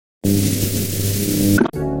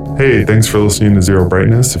Hey, thanks for listening to Zero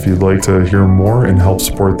Brightness. If you'd like to hear more and help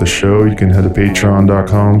support the show, you can head to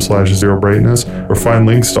patreon.com/zerobrightness or find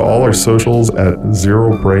links to all our socials at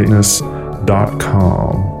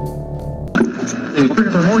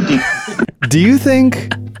zerobrightness.com. Do you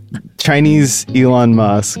think Chinese Elon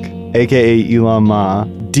Musk, aka Elon Ma,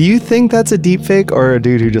 do you think that's a deep fake or a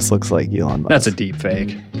dude who just looks like Elon Musk? That's a deep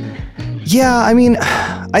fake. Yeah, I mean,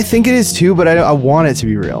 I think it is too, but I want it to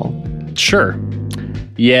be real. Sure.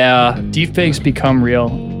 Yeah. Deepfakes become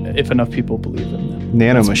real if enough people believe in them.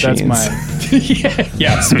 Nanomachines. That's my...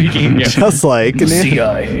 yeah, speaking... Yeah. Just like...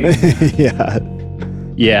 CIA. Yeah.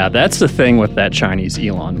 Yeah, that's the thing with that Chinese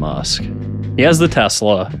Elon Musk. He has the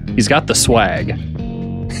Tesla. He's got the swag.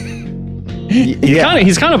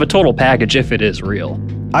 He's kind of a total package if it is real.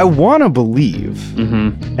 I want to believe,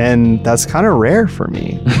 and that's kind of rare for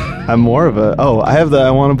me. I'm more of a, I have the I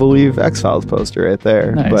want to believe X-Files poster right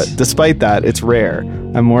there. Nice. But despite that, it's rare.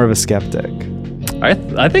 I'm more of a skeptic.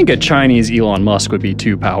 I think a Chinese Elon Musk would be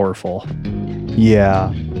too powerful.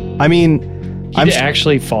 Yeah. I mean... He'd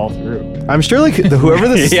actually fall through. I'm sure like whoever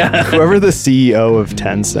the CEO of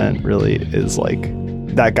Tencent really is like,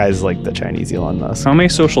 that guy's like the Chinese Elon Musk. How many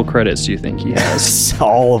social credits do you think he has?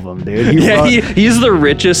 All of them, dude. He's the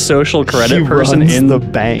richest social credit person in the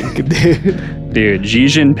bank, dude. Dude, Xi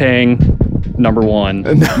Jinping, number 1.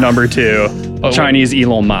 Number 2, Chinese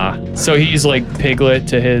Elon Ma. So he's like Piglet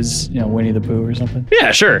to his, Winnie the Pooh or something?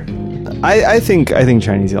 Yeah, sure. I think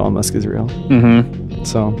Chinese Elon Musk is real. Mm-hmm.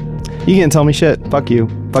 So you can't tell me shit. Fuck you.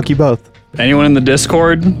 Fuck you both. Anyone in the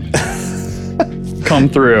Discord? Come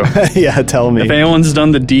through. Yeah, tell me. If anyone's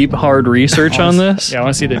done the deep, hard research on this. Yeah, I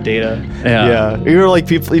want to see the data. Yeah. You were like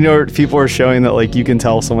people are showing that like you can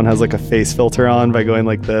tell someone has like a face filter on by going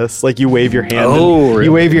like this. Like you wave your hand. Really?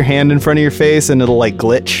 You wave your hand in front of your face and it'll like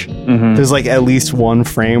glitch. Mm-hmm. There's like at least one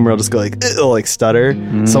frame where it'll just go like, it'll like stutter.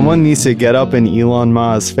 Someone needs to get up in Elon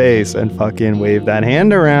Ma's face and fucking wave that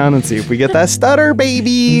hand around and see if we get that stutter,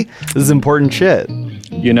 baby. This is important shit.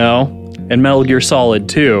 In Metal Gear Solid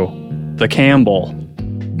 2, the Campbell,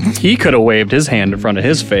 he could have waved his hand in front of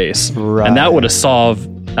his face, right. And that would have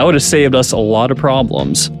saved us a lot of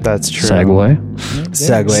problems. That's true. Segue.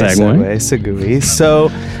 So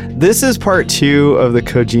this is part 2 of the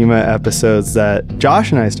Kojima episodes that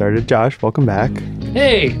Josh and I started. Josh, welcome back.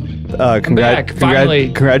 Hey, I'm back.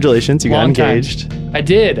 Finally. Congratulations, you got engaged. I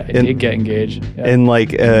did. I did get engaged. Yeah. In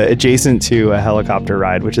like adjacent to a helicopter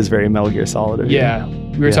ride, which is very Metal Gear Solid. Yeah.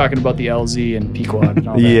 We were talking about the LZ and Pequod and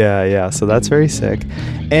all that. Yeah. So that's very sick.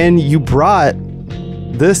 And you brought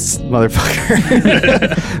this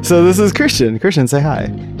motherfucker. So this is Christian. Christian, say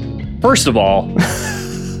hi. First of all,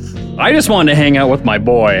 I just wanted to hang out with my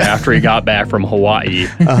boy after he got back from Hawaii.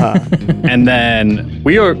 And then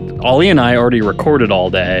Ollie and I already recorded all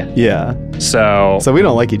day. Yeah. So we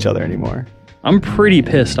don't like each other anymore. I'm pretty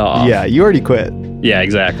pissed off. Yeah, you already quit. Yeah,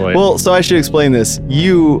 exactly. Well, so I should explain this.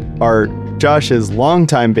 You are Josh's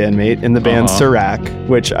longtime bandmate in the band Serac,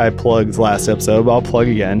 which I plugged last episode, but I'll plug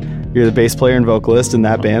again. You're the bass player and vocalist in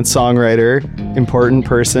that band, songwriter, important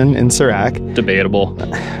person in Serac. Debatable.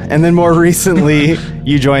 And then more recently,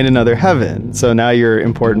 you joined Another Heaven. So now you're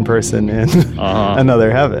important person in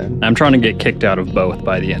Another Heaven. I'm trying to get kicked out of both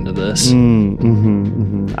by the end of this. I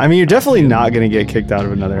mean, you're definitely not going to get kicked out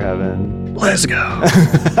of Another Heaven. Let's go.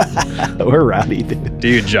 We're rowdy, dude.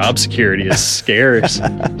 Dude, job security is scarce.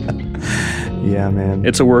 Yeah, man.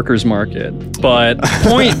 It's a worker's market. But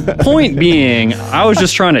point being, I was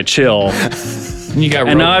just trying to chill.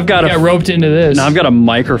 Now I've got roped into this. Now I've got a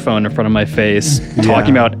microphone in front of my face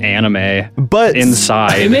talking about anime but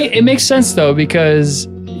inside. It makes sense though, because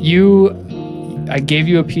I gave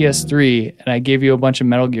you a PS3 and I gave you a bunch of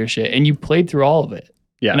Metal Gear shit and you played through all of it.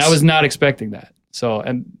 Yes. And I was not expecting that. So,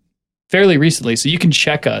 and fairly recently, so you can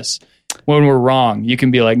check us when we're wrong. You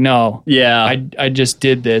can be like, no, I just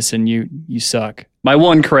did this and you suck. My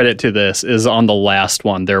one credit to this is on the last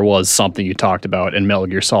one, there was something you talked about in Metal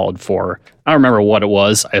Gear Solid 4. I don't remember what it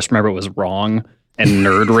was. I just remember it was wrong and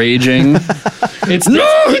nerd raging. He doesn't do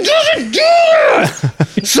that!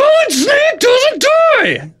 Solid Snake doesn't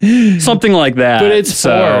die! Something like that. But it's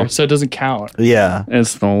 4, so it doesn't count. Yeah.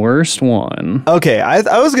 It's the worst one. Okay, I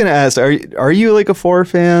was going to ask, are you like a 4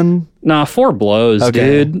 fan? Nah, 4 blows,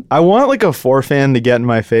 dude. I want like a 4 fan to get in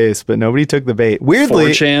my face, but nobody took the bait. Weirdly.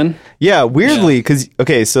 4chan? Yeah, weirdly, because,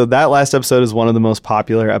 so that last episode is one of the most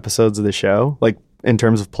popular episodes of the show, like in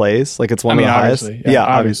terms of plays. Like it's one of the highest.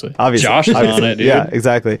 Obviously. Obviously. Josh is on it, dude. Yeah,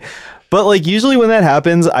 exactly. But like usually when that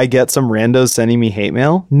happens, I get some randos sending me hate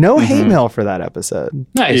mail. No hate mail for that episode.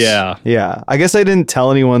 Nice. Yeah. I guess I didn't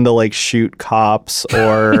tell anyone to like shoot cops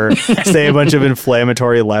or say a bunch of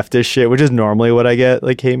inflammatory leftist shit, which is normally what I get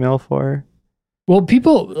like hate mail for. Well,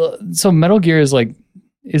 people. So Metal Gear is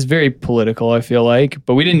very political. I feel like,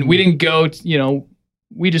 but we didn't go.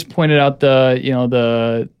 We just pointed out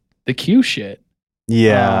the Q shit.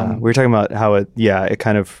 Yeah, we were talking about how it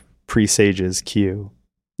kind of presages Q.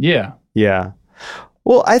 Yeah. Yeah.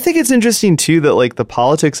 Well, I think it's interesting too that like the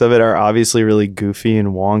politics of it are obviously really goofy and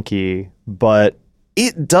wonky, but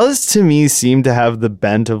it does to me seem to have the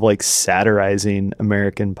bent of like satirizing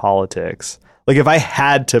American politics. Like if I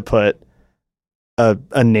had to put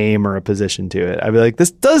a name or a position to it, I'd be like,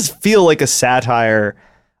 this does feel like a satire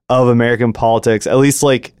of American politics, at least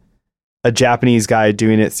like a Japanese guy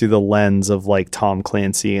doing it through the lens of like Tom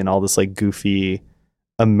Clancy and all this like goofy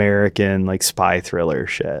American like spy thriller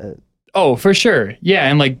shit. Oh, for sure. Yeah.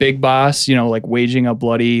 And like Big Boss, like waging a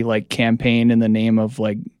bloody like campaign in the name of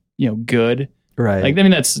like, good. Right. Like, I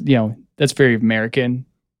mean, that's very American.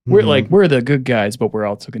 We're the good guys, but we're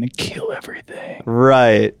also going to kill everything.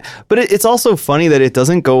 Right. But it's also funny that it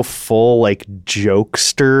doesn't go full like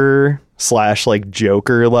jokester / like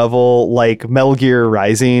Joker level like Metal Gear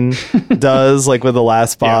Rising does, like with the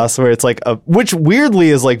last boss, where it's like which weirdly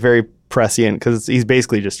is like very prescient because he's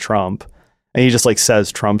basically just Trump and he just like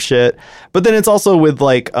says Trump shit. But then it's also with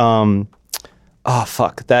like that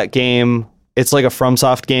game. It's like a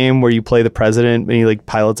FromSoft game where you play the president and he like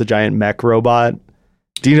pilots a giant mech robot.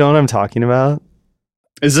 Do you know what I'm talking about?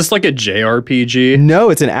 Is this like a JRPG?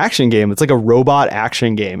 No, it's an action game. It's like a robot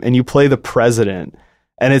action game and you play the president.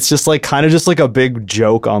 And it's just like kind of just like a big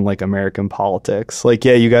joke on like American politics. Like,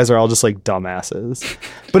 yeah, you guys are all just like dumbasses.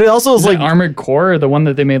 But it also is like Armored Core, the one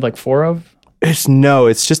that they made like 4 of.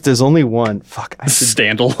 It's just there's only one. Fuck,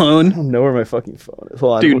 standalone. I don't know where my fucking phone is.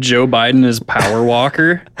 Hold on. Dude, Joe Biden is Power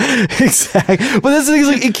Walker. Exactly. But that's the thing,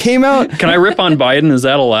 like it came out. Can I rip on Biden? Is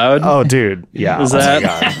that allowed? Oh, dude. Yeah. Is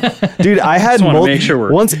that? Dude, I had make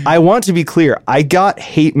sure once. I want to be clear. I got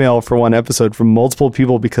hate mail for one episode from multiple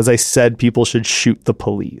people because I said people should shoot the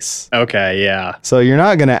police. Okay. Yeah. So you're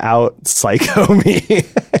not gonna out psycho me.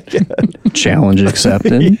 Challenge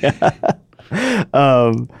accepted.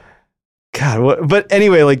 Yeah. God, but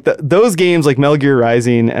anyway, like those games like Metal Gear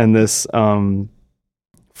Rising and this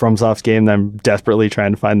FromSoft game that I'm desperately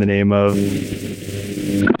trying to find the name of.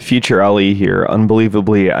 Future Ali here.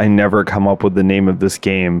 Unbelievably, I never come up with the name of this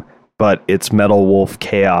game, but it's Metal Wolf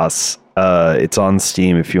Chaos. It's on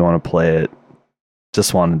Steam if you want to play it.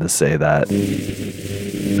 Just wanted to say that.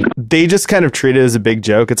 They just kind of treat it as a big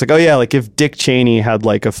joke. It's like, oh yeah, like if Dick Cheney had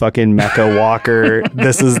like a fucking mecha walker,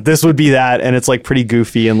 this would be that, and it's like pretty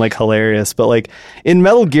goofy and like hilarious. But like in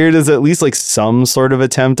Metal Gear, there's at least like some sort of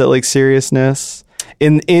attempt at like seriousness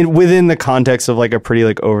in within the context of like a pretty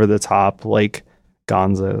like over the top like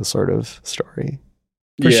Gonzo sort of story.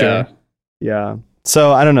 For sure. Yeah.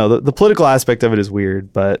 So I don't know. The political aspect of it is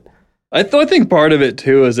weird, but I think part of it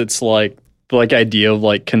too is it's like the like idea of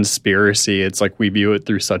like conspiracy. It's like we view it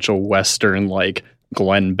through such a Western like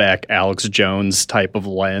Glenn Beck, Alex Jones type of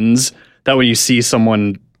lens that when you see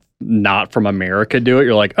someone not from America do it,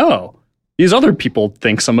 you're like, oh, these other people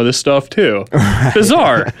think some of this stuff too. Right.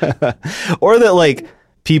 Bizarre. Or that like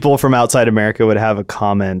people from outside America would have a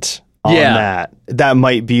comment on that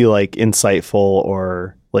might be like insightful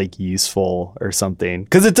or like useful or something.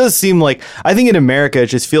 Because it does seem like, I think in America, it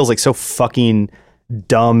just feels like so fucking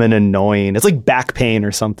dumb and annoying. It's like back pain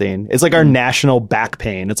or something. It's like our national back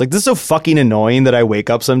pain. It's like, this is so fucking annoying that I wake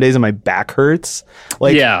up some days and my back hurts.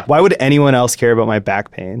 Like, why would anyone else care about my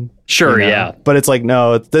back pain? Sure, you know? Yeah. But it's like,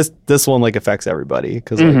 no, this one like affects everybody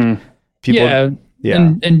because like people.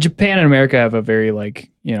 And Japan and America have a very like,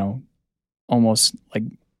 almost like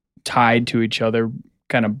tied to each other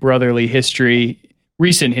kind of brotherly history,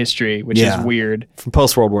 recent history, which is weird. From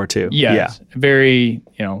post World War II. Yeah. Very,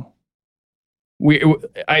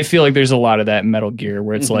 I feel like there's a lot of that in Metal Gear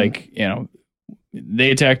where it's like, they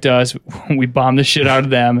attacked us, we bombed the shit out of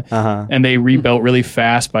them, and they rebuilt really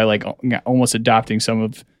fast by like almost adopting some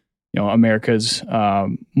of, America's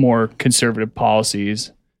more conservative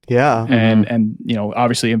policies. Yeah. And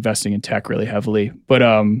obviously investing in tech really heavily. But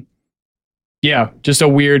just a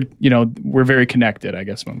weird, we're very connected, I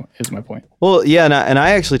guess is my point. Well, yeah, and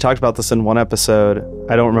I actually talked about this in one episode.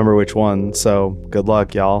 I don't remember which one, so good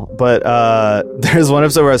luck, y'all. But there's one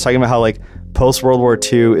episode where I was talking about how like post-World War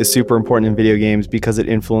II is super important in video games because it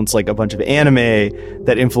influenced like a bunch of anime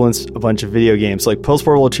that influenced a bunch of video games. So, like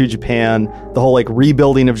post-World War II Japan, the whole like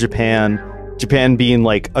rebuilding of Japan being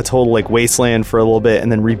like a total like wasteland for a little bit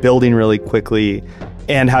and then rebuilding really quickly.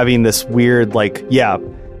 and having this weird like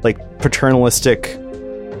paternalistic,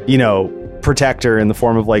 protector in the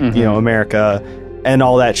form of like America and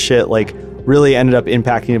all that shit, like really ended up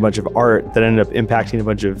impacting a bunch of art that ended up impacting a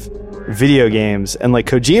bunch of video games. And like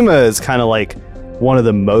Kojima is kind of like one of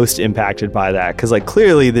the most impacted by that, because like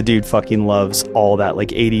clearly the dude fucking loves all that like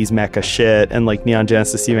 80s mecha shit and like Neon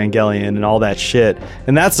Genesis Evangelion and all that shit,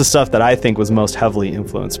 and that's the stuff that I think was most heavily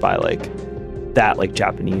influenced by like that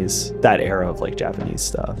era of like Japanese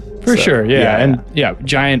stuff for sure. And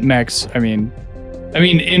giant mechs. I mean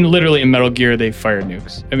in Metal Gear they fire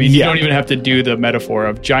nukes. I mean, you don't even have to do the metaphor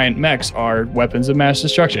of giant mechs are weapons of mass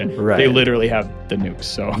destruction. Right. They literally have the nukes.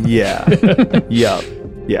 So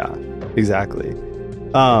exactly.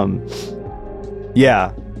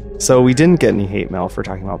 So we didn't get any hate mail for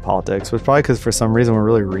talking about politics, which probably because for some reason we're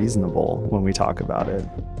really reasonable when we talk about it.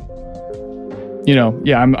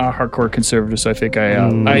 I'm a hardcore conservative, so I think I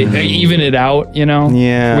even it out, with you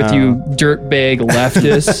dirtbag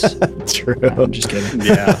leftists. True. No, I'm just kidding.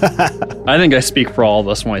 Yeah. I think I speak for all of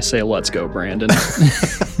us when I say let's go, Brandon.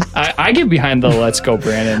 I get behind the let's go,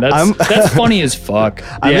 Brandon. That's funny as fuck.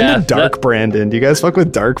 I'm into Dark Brandon. Do you guys fuck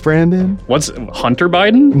with Dark Brandon? What's Hunter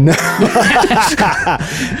Biden? No.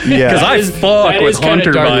 Because I fuck with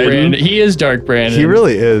Hunter Biden. He is Dark Brandon. He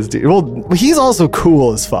really is, dude. Well, he's also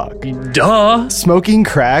cool as fuck. Duh. Smoking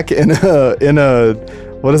crack in a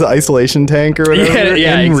what is it, isolation tank or whatever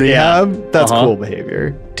in rehab. That's cool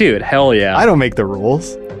behavior, dude. Hell yeah. I don't make the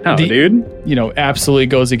rules. Oh, dude. Absolutely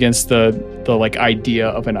goes against the like idea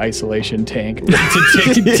of an isolation tank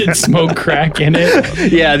to smoke crack in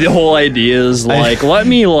it. Yeah, the whole idea is like, let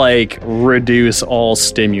me like reduce all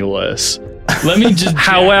stimulus. Let me just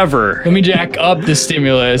However, let me jack up the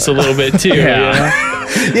stimulus a little bit too.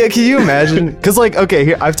 Yeah, can you imagine? Because like, okay,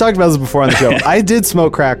 here, I've talked about this before on the show. I did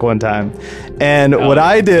smoke crack one time, and what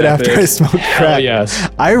I did after I smoked crack,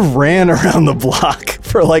 I ran around the block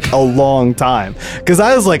for like a long time because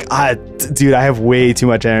I was like, dude, I have way too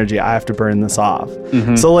much energy. I have to burn this off.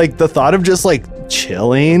 So like the thought of just like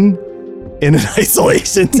chilling in an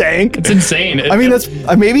isolation tank, it's insane. I mean, that's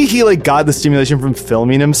maybe he like got the stimulation from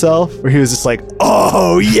filming himself, where he was just like,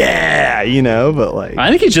 oh yeah, but like, I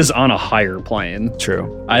think he's just on a higher plane.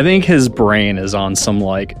 True. I think his brain is on some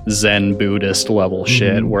like Zen Buddhist level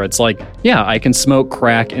shit where it's like, yeah, I can smoke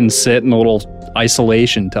crack and sit in a little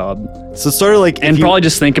isolation tub. So it's sort of like, and probably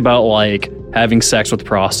just think about like having sex with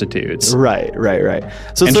prostitutes. Right.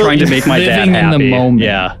 So and trying to make my dad happy. In the moment.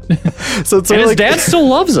 Yeah. So it's and his dad still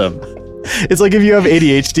loves him. It's like if you have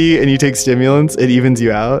ADHD and you take stimulants, it evens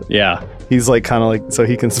you out. Yeah. He's like kind of like, so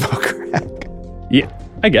he can smoke crack. Yeah,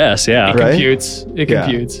 I guess, yeah. It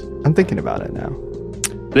computes. I'm thinking about it now.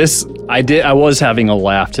 I was having a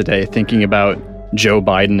laugh today thinking about Joe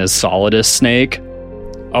Biden as Solidus Snake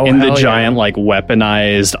in the giant like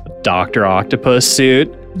weaponized Dr. Octopus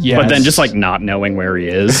suit. Yes. But then just like not knowing where he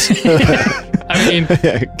is. I mean,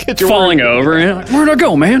 falling over and like, where'd I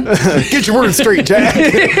go, man? Get your words straight, Jack.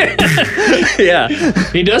 Yeah.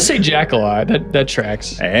 He does say Jack a lot. That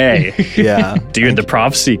tracks. Hey. Yeah. Dude, the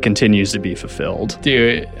prophecy continues to be fulfilled.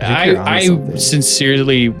 Dude, I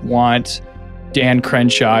sincerely want Dan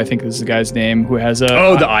Crenshaw, I think this is the guy's name, who has the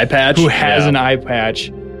eye patch? Who has an eye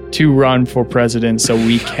patch to run for president so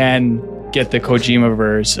we can get the Kojima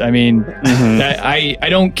verse. I mean, I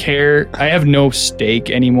don't care. I have no stake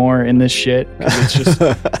anymore in this shit. It's just,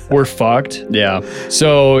 we're fucked. Yeah.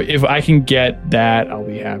 So if I can get that, I'll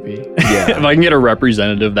be happy. Yeah. If I can get a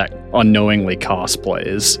representative that unknowingly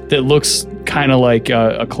cosplays. That looks kind of like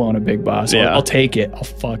a clone of Big Boss. I'll take it. I'll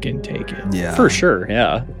fucking take it. Yeah. For sure,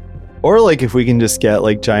 yeah. Or like if we can just get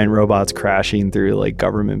like giant robots crashing through like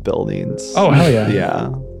government buildings. Oh, hell yeah.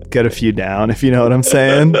 Yeah. Get a few down, if you know what I'm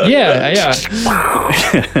saying. Yeah.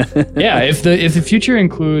 Yeah, if the future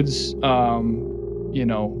includes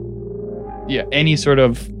any sort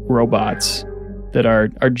of robots that are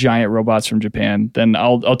giant robots from Japan, then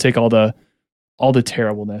I'll take all the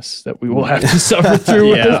terribleness that we will have to suffer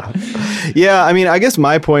through. Yeah, I mean, I guess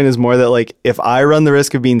my point is more that like if I run the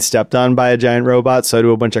risk of being stepped on by a giant robot, so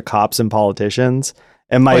do a bunch of cops and politicians.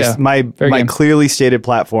 And my clearly stated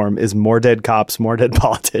platform is more dead cops, more dead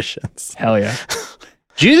politicians. Hell yeah.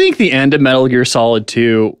 Do you think the end of Metal Gear Solid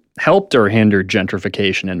 2 helped or hindered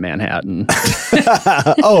gentrification in Manhattan?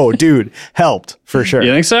 Oh, dude, helped for sure.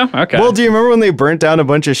 You think so? Okay. Well, do you remember when they burnt down a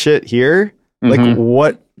bunch of shit here? Like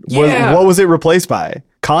what was it replaced by?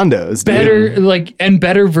 Condos. Dude.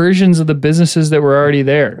 Better versions of the businesses that were already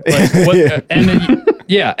there. Like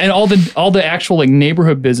and all the actual like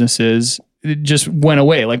neighborhood businesses just went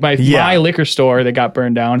away. Like my liquor store that got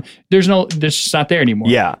burned down, there's just not there anymore.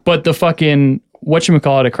 Yeah. But the fucking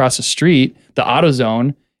whatchamacallit across the street, the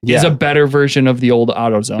AutoZone, is a better version of the old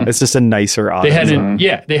AutoZone. It's just a nicer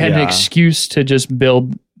AutoZone. They had an excuse to just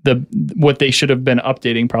build what they should have been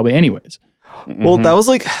updating probably anyways. Well, that was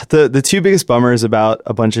like the two biggest bummers about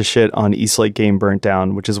a bunch of shit on Eastlake game burnt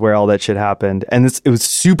down, which is where all that shit happened. And it was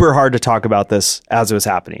super hard to talk about this as it was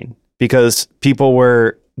happening because people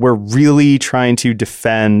were really trying to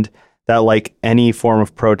defend that like any form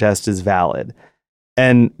of protest is valid.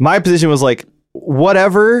 And my position was like,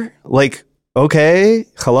 whatever, like, okay,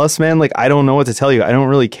 halas, man, like, I don't know what to tell you. I don't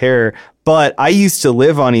really care. But I used to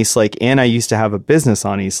live on Eastlake and I used to have a business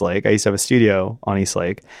on Eastlake. I used to have a studio on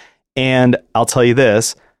Eastlake. And I'll tell you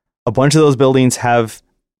this, a bunch of those buildings have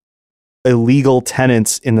illegal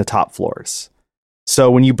tenants in the top floors. So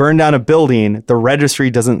when you burn down a building, the registry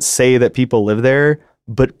doesn't say that people live there,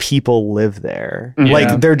 but people live there. Yeah.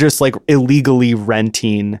 Like they're just like illegally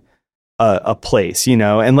renting a place, you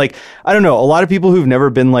know? And like, I don't know, a lot of people who've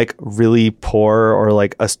never been like really poor or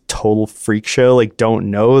like a total freak show, like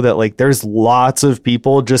don't know that like there's lots of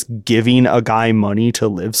people just giving a guy money to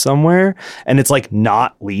live somewhere and it's like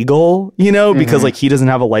not legal, you know, because like he doesn't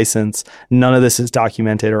have a license. None of this is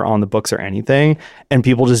documented or on the books or anything. And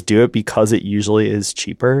people just do it because it usually is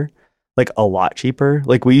cheaper, like a lot cheaper.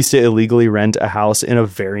 Like we used to illegally rent a house in a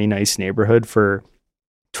very nice neighborhood for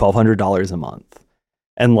 $1,200 a month.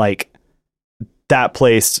 And like, that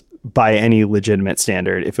place by any legitimate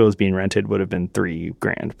standard, if it was being rented, would have been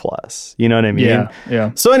 $3,000 plus. You know what I mean?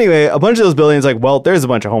 Yeah. So anyway, a bunch of those buildings, like, well, there's a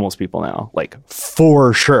bunch of homeless people now, like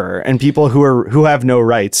for sure, and people who have no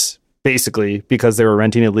rights, basically, because they were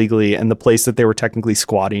renting illegally, and the place that they were technically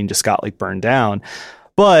squatting just got like burned down.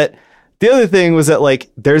 But the other thing was that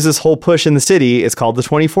like there's this whole push in the city. It's called the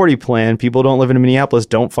 2040 plan. People don't live in Minneapolis,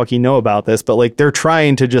 don't fucking know about this, but like they're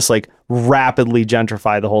trying to just like rapidly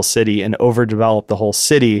gentrify the whole city and overdevelop the whole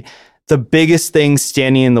city. The biggest thing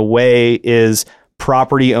standing in the way is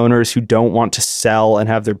property owners who don't want to sell and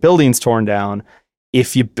have their buildings torn down.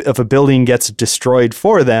 If a building gets destroyed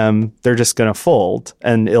for them, they're just going to fold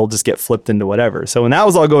and it'll just get flipped into whatever. So when that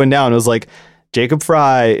was all going down, it was like Jacob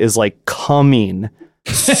Fry is like coming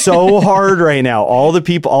so hard right now. All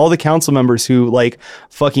the council members who like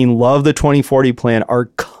fucking love the 2040 plan are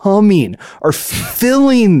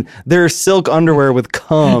filling their silk underwear with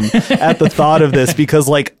cum at the thought of this, because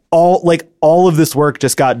all of this work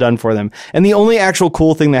just got done for them. And the only actual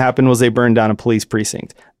cool thing that happened was they burned down a police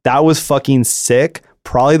precinct. That was fucking sick.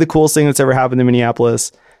 Probably the coolest thing that's ever happened in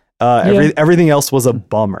Minneapolis. Everything else was a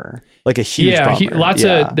bummer, like a huge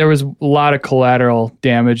bummer. There was a lot of collateral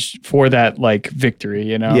damage for that like victory,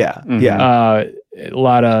 you know? There's a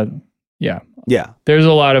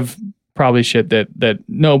lot of probably shit that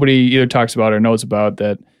nobody either talks about or knows about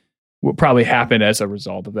that will probably happen as a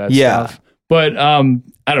result of that stuff. But I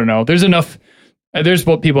don't know. There's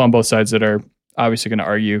people on both sides that are obviously going to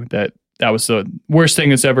argue that was the worst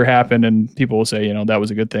thing that's ever happened, and people will say, you know, that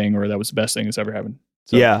was a good thing or that was the best thing that's ever happened.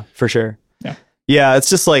 So, yeah, for sure. Yeah. It's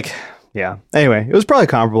just like, yeah. Anyway, it was probably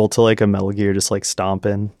comparable to like a Metal Gear just like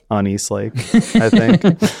stomping on Eastlake, I think.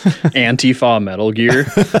 Antifa Metal Gear.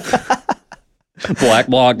 Black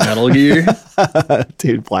Block Metal Gear.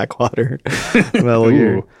 Dude, Blackwater Metal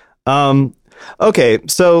Gear. Okay,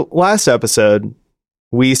 so last episode,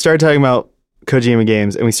 we started talking about Kojima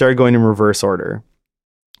games and we started going in reverse order,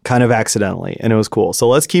 kind of accidentally, and it was cool. So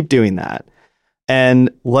let's keep doing that. And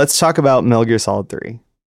let's talk about Metal Gear Solid 3.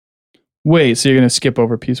 Wait, so you're going to skip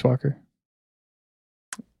over Peace Walker?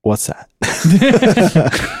 What's that?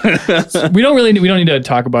 we don't need to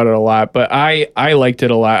talk about it a lot, but I liked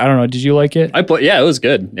it a lot. I don't know. Did you like it? Yeah, it was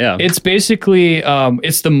good. Yeah. It's basically,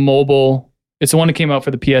 it's the mobile. It's the one that came out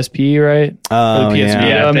for the PSP, right? Oh, for the PS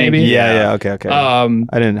yeah. maybe? Yeah. Okay. I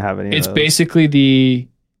didn't have any It's of those. basically the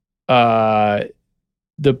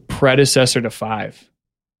predecessor to 5.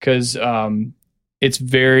 Because it's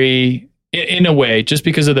very, in a way, just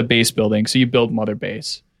because of the base building. So you build Mother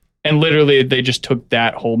Base. And literally, they just took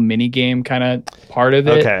that whole mini game kind of part of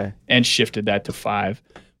it and shifted that to 5.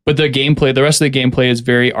 But the rest of the gameplay is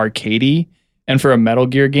very arcadey. And for a Metal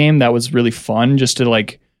Gear game, that was really fun just to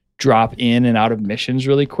like drop in and out of missions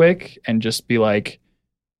really quick and just be like,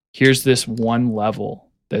 here's this one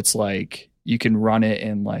level that's like, you can run it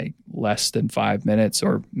in like less than 5 minutes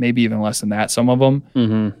or maybe even less than that, some of them.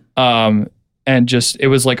 Mm-hmm. And just, it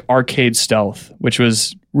was like arcade stealth, which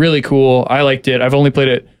was really cool. I liked it. I've only played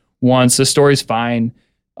it once. The story's fine.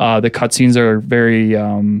 The cutscenes are very,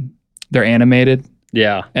 they're animated.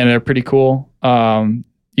 Yeah. And they're pretty cool. You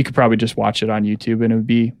could probably just watch it on YouTube and it would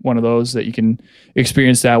be one of those that you can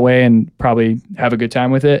experience that way and probably have a good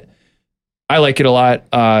time with it. I like it a lot.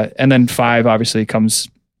 And then 5 obviously comes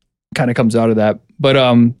kind of comes out of that. But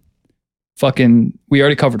fucking, we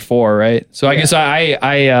already covered 4, right? So I guess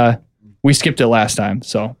I we skipped it last time.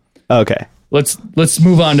 So Okay. let's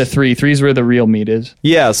move on to 3. 3 is where the real meat is.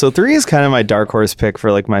 Yeah, so 3 is kind of my dark horse pick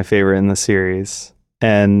for like my favorite in the series.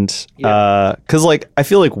 And because like I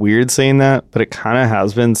feel like weird saying that, but it kind of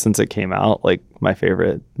has been since it came out, like my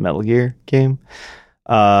favorite Metal Gear game.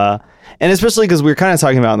 And especially because we were kind of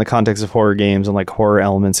talking about in the context of horror games and like horror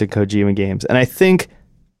elements in Kojima games. And I think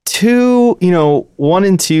 2, 1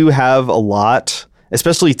 and 2 have a lot,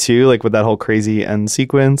 especially 2, like with that whole crazy end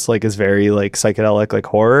sequence, like is very like psychedelic, like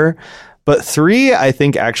horror. But 3, I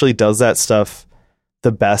think actually does that stuff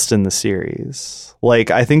the best in the series.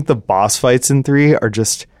 Like, I think the boss fights in 3 are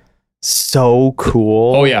just so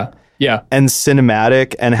cool. Oh, yeah. Yeah. And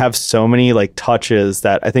cinematic and have so many like touches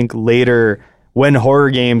that I think later when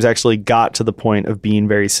horror games actually got to the point of being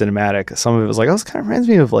very cinematic, some of it was like, oh, this kind of reminds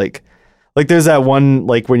me of like there's that one,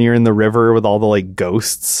 like when you're in the river with all the like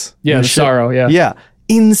ghosts. Yeah, the sorrow. Yeah. Yeah.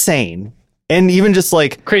 Insane. And even just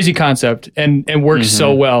like crazy concept and works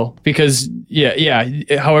so well because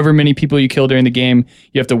however many people you kill during the game,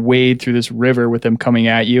 you have to wade through this river with them coming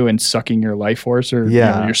at you and sucking your life force or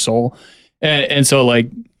your soul. And so like,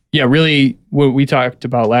 really what we talked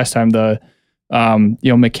about last time, the,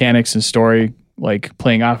 mechanics and story, like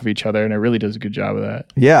playing off of each other. And it really does a good job of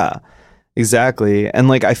that. Yeah, exactly. And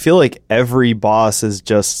like, I feel like every boss is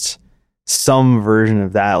just some version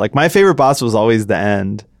of that. Like my favorite boss was always the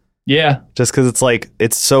end. Yeah. Just because it's like,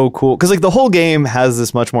 it's so cool. Because like the whole game has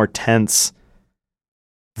this much more tense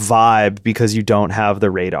vibe because you don't have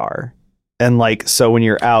the radar. And like, so when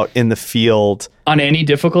you're out in the field. On any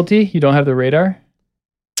difficulty, you don't have the radar?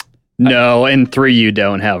 No, in 3 you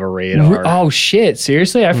don't have a radar. Oh shit.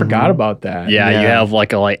 Seriously? I forgot about that. Yeah, you have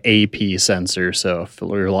like a AP sensor. So if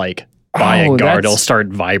you're like by a guard, it'll start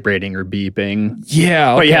vibrating or beeping.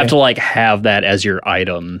 Yeah. But you have to like have that as your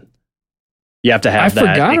item. You have to have that.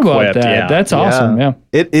 I forgot about that. Yeah. That's awesome. Yeah.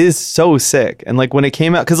 It is so sick. And like when it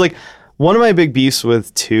came out, because like one of my big beefs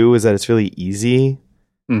with 2 is that it's really easy.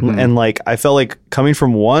 And like I felt like coming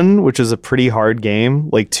from 1, which is a pretty hard game,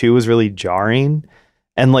 like 2 was really jarring.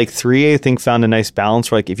 And like 3, I think found a nice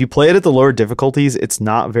balance where like if you play it at the lower difficulties, it's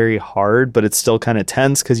not very hard, but it's still kind of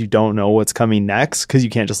tense because you don't know what's coming next because you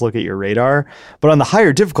can't just look at your radar. But on the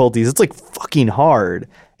higher difficulties, it's like fucking hard.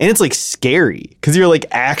 And it's like scary because you're like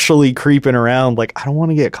actually creeping around. Like, I don't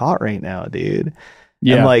want to get caught right now, dude.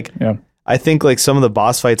 Yeah. And like, I think like some of the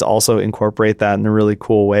boss fights also incorporate that in a really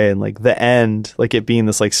cool way. And like the end, like it being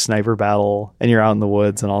this like sniper battle and you're out in the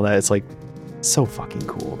woods and all that. It's like so fucking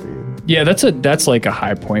cool, dude. Yeah, that's like a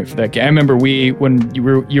high point for that game. I remember when you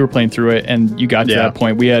were playing through it and you got to that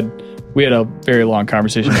point, we had a very long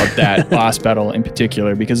conversation about that boss battle in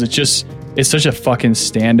particular because it's such a fucking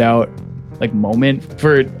standout like moment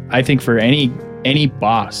for any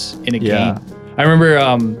boss in a game. I remember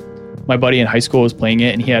my buddy in high school was playing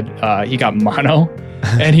it and he got mono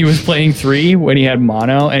and he was playing 3 when he had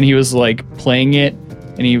mono and he was like playing it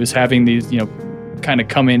and he was having these kind of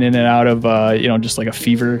coming in and out of just like a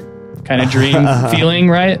fever kind of dream feeling,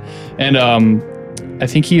 right? And I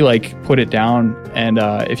think he like put it down and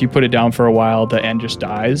if you put it down for a while the end just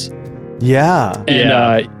dies.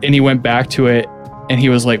 And he went back to it and he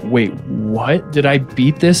was like, wait, what? Did I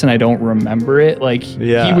beat this and I don't remember it? Like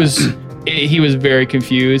he was very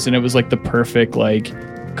confused and it was like the perfect like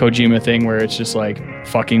Kojima thing where it's just like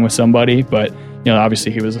fucking with somebody. But,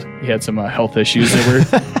 obviously he had some health issues that were,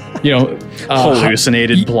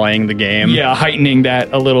 hallucinated playing the game. Yeah. Heightening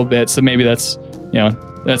that a little bit. So maybe that's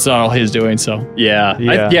all his doing. So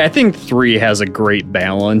I think 3 has a great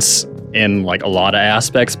balance in like a lot of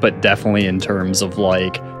aspects, but definitely in terms of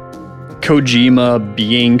like Kojima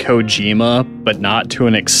being Kojima, but not to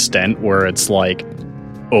an extent where it's like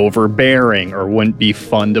overbearing or wouldn't be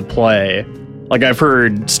fun to play. Like I've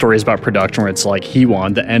heard stories about production where it's like he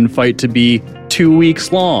wanted the end fight to be 2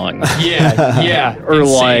 weeks long. Yeah. Or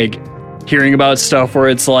like hearing about stuff where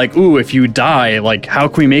it's like, ooh, if you die, like how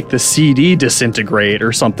can we make the CD disintegrate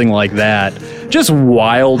or something like that? Just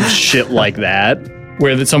wild shit like that.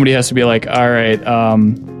 Where somebody has to be like, all right,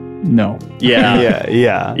 no.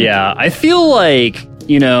 Yeah. I feel like,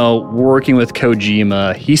 working with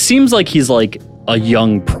Kojima, he seems like he's like a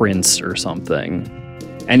young prince or something.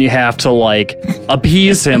 And you have to like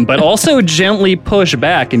appease him, but also gently push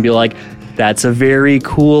back and be like, that's a very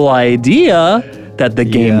cool idea that the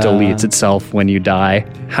game deletes itself when you die.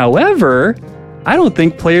 However, I don't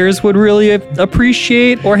think players would really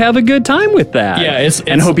appreciate or have a good time with that. Yeah,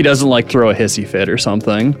 and hope he doesn't like throw a hissy fit or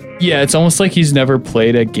something. Yeah, it's almost like he's never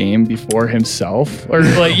played a game before himself, or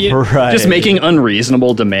like Right. Just making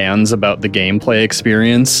unreasonable demands about the gameplay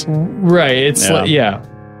experience. right. It's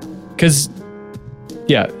because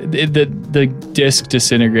the disc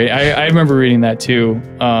disintegrate. I remember reading that too.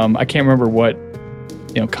 I can't remember what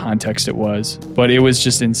context it was, but it was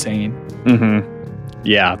just insane.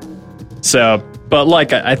 Yeah. So, but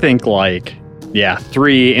like I think like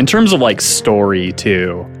 3 in terms of like story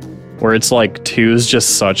too, where it's like 2 is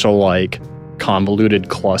just such a like convoluted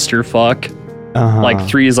clusterfuck. Like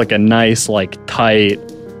 3 is like a nice like tight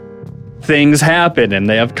things happen and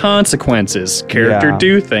they have consequences. Character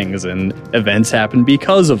do things and events happen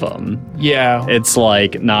because of them. Yeah. It's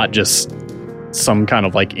like not just some kind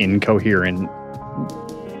of like incoherent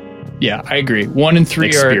Yeah, I agree. 1 and 3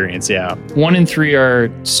 experience. 1 and 3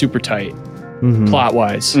 are super tight, plot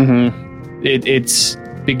wise. It's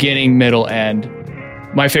beginning, middle, end.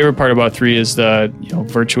 My favorite part about 3 is the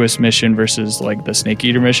virtuous mission versus like the snake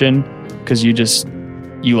eater mission, because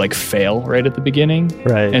you like fail right at the beginning,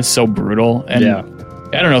 Right. And it's so brutal. And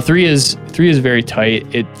I don't know. 3 is very tight.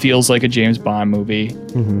 It feels like a James Bond movie.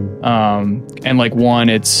 And like 1,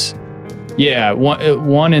 it's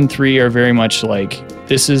 1 and 3 are very much like,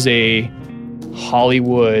 this is a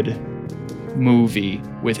Hollywood movie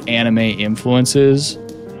with anime influences,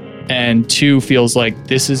 and 2 feels like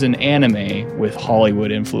this is an anime with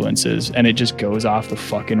Hollywood influences, and it just goes off the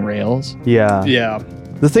fucking rails. Yeah. Yeah.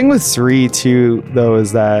 The thing with 3 too, though,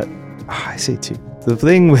 is that I say 2. The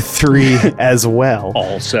thing with 3 as well.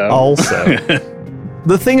 Also.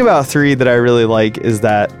 The thing about 3 that I really like is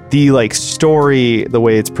that the like story, the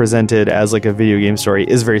way it's presented as like a video game story,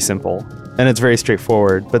 is very simple and it's very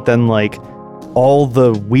straightforward. But then like all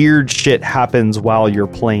the weird shit happens while you're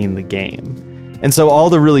playing the game, and so all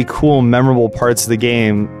the really cool, memorable parts of the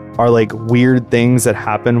game are like weird things that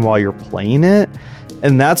happen while you're playing it,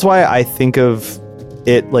 and that's why I think of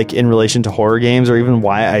it like in relation to horror games, or even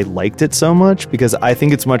why I liked it so much, because I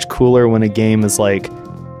think it's much cooler when a game is like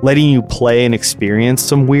letting you play and experience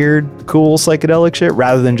some weird, cool psychedelic shit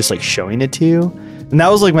rather than just like showing it to you. And that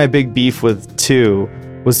was like my big beef with 2.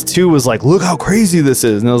 Was 2 was like, look how crazy this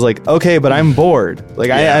is, and I was like, okay, but I'm bored. Like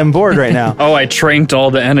I'm bored right now. Oh, I tranked all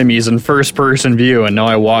the enemies in first person view and now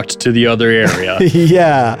I walked to the other area.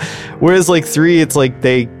 Yeah. Whereas like 3, it's like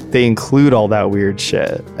they include all that weird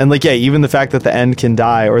shit. And like, even the fact that the end can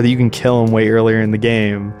die or that you can kill him way earlier in the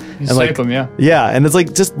game. You and snipe like, them, yeah. Yeah. And it's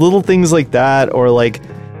like just little things like that, or like,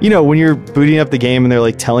 when you're booting up the game and they're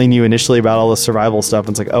like telling you initially about all the survival stuff,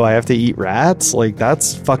 and it's like, oh, I have to eat rats? Like,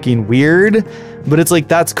 that's fucking weird. But it's like,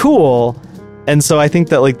 that's cool. And so I think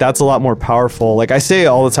that like that's a lot more powerful. Like I say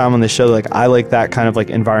all the time on this show, like I like that kind of like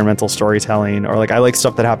environmental storytelling, or like I like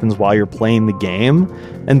stuff that happens while you're playing the game.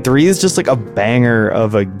 And 3 is just like a banger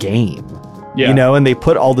of a game. Yeah. And they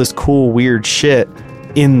put all this cool, weird shit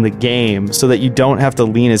in the game so that you don't have to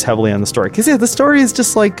lean as heavily on the story. Because the story is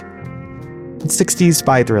just like 60s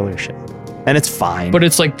spy thriller shit, and it's fine. But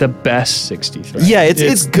it's like the best 63. Yeah,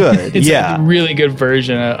 it's good. It's yeah, a really good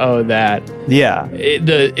version of that. Yeah.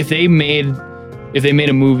 If they made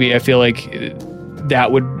a movie, I feel like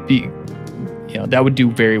that would be, that would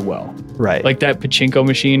do very well. Right. Like that pachinko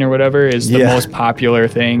machine or whatever is the most popular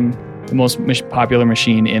thing, the most popular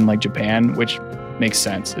machine in like Japan, which makes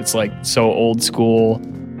sense. It's like so old school,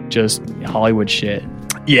 just Hollywood shit.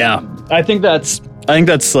 Yeah, I think that's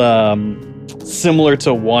similar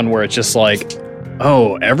to 1 where it's just like,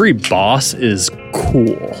 oh, every boss is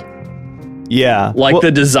cool. Yeah. Like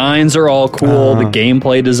the designs are all cool. The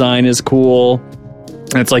gameplay design is cool.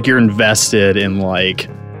 And it's like you're invested in like,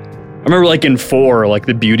 I remember like in 4, like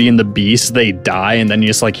the Beauty and the Beast, they die and then you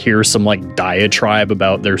just like hear some like diatribe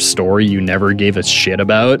about their story you never gave a shit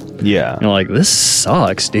about. Yeah. And you're like, this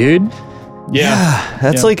sucks, dude. Yeah,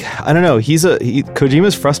 that's like, I don't know.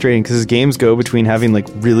 Kojima's frustrating because his games go between having like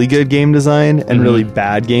really good game design and really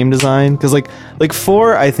bad game design. Because like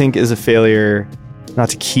 4, I think, is a failure. Not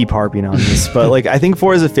to keep harping on this, but like I think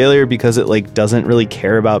 4 is a failure because it like doesn't really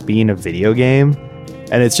care about being a video game,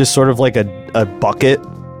 and it's just sort of like a bucket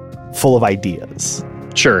full of ideas.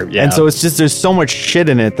 Sure, yeah. And so it's just, there's so much shit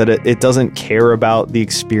in it that it doesn't care about the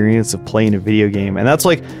experience of playing a video game. And that's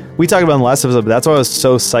like, we talked about in the last episode, but that's why I was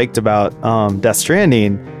so psyched about Death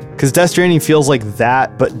Stranding, because Death Stranding feels like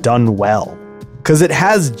that, but done well. because it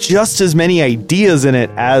has just as many ideas in it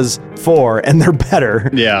as 4, and they're better.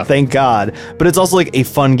 Yeah. Thank God. But it's also like a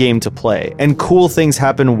fun game to play, and cool things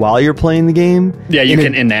happen while you're playing the game. Yeah, you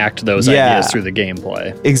can enact those Yeah. ideas through the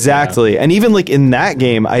gameplay. Exactly. And even like in that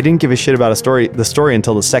game, I didn't give a shit about the story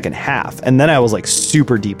until the second half. And then I was like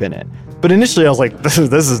super deep in it. But initially I was like, this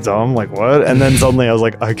is dumb. Like, what? And then suddenly I was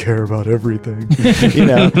like, I care about everything. You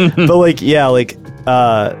know? But like, yeah, like,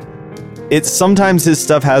 it's sometimes his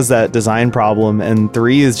stuff has that design problem, and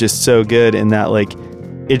 3 is just so good in that like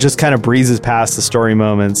it just kind of breezes past the story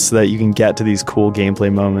moments so that you can get to these cool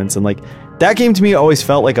gameplay moments. And like that game to me always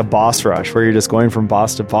felt like a boss rush where you're just going from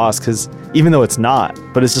boss to boss, because even though it's not,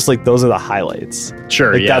 but it's just like those are the highlights.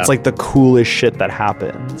 Sure, like yeah. that's like the coolest shit that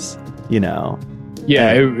happens, you know?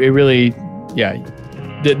 Yeah, it really, yeah.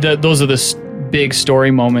 Those are the big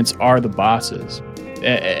story moments are the bosses.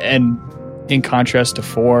 And in contrast to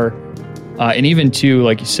 4, and even 2,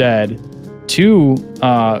 like you said, 2,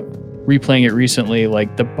 replaying it recently,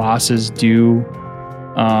 like the bosses do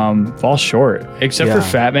fall short, except for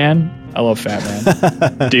Fat Man. I love Fat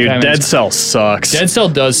Man. Dude, Fat Man's- Dead Cell sucks. Dead Cell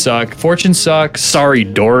does suck. Fortune sucks. Sorry,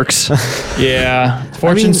 dorks. Yeah.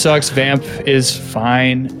 Fortune sucks. Vamp is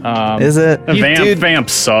fine. Is it? Vamp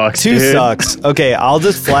sucks. 2 dude. sucks. Okay, I'll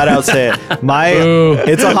just flat out say it. Boo.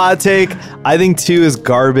 It's a hot take. I think 2 is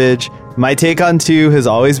garbage. My take on 2 has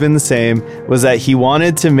always been the same, was that he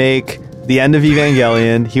wanted to make the end of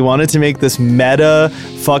Evangelion. He wanted to make this meta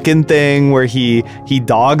fucking thing where he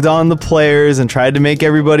dogged on the players and tried to make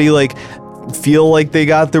everybody like feel like they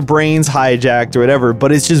got their brains hijacked or whatever,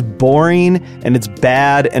 but it's just boring and it's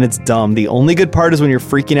bad and it's dumb. The only good part is when you're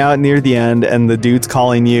freaking out near the end and the dude's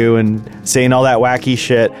calling you and saying all that wacky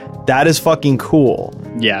shit. That is fucking cool.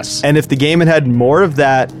 Yes. And if the game had more of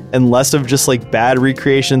that and less of just like bad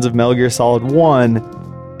recreations of Metal Gear Solid 1,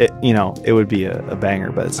 it would be a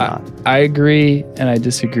banger, but it's not. I agree and I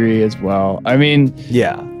disagree as well. I mean,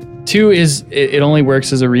 Yeah. 2 is it only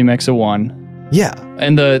works as a remix of 1. Yeah.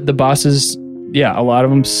 And the bosses, yeah, a lot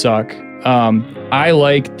of them suck. I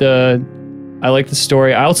like the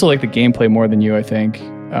story. I also like the gameplay more than you, I think.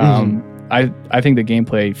 I think the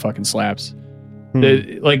gameplay fucking slaps.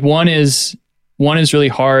 Like 1 is really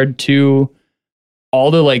hard. 2, all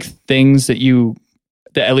the like things that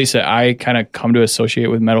at least that I kind of come to associate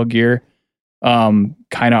with Metal Gear kind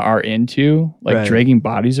of are into, like Right. dragging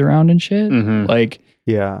bodies around and shit. Mhm. Like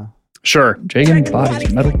Yeah. Sure. dragging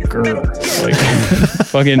bodies, Metal Gear, like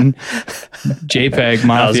fucking JPEG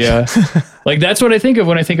Mafia. Like that's what I think of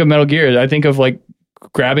when I think of Metal Gear. I think of like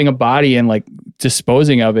grabbing a body and like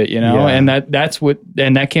disposing of it, you know, Yeah. and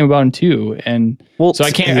that came about in 2, and Well, so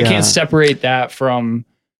I can't separate that from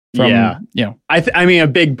Yeah. you know. I mean, a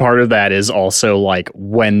big part of that is also like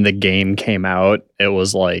when the game came out, it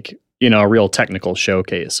was like, a real technical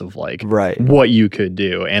showcase of like Right. what you could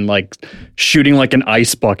do, and like shooting like an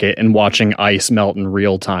ice bucket and watching ice melt in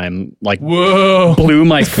real time, like Whoa. blew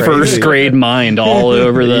my first grade mind all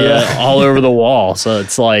over the wall. So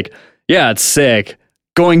it's like, yeah, it's sick.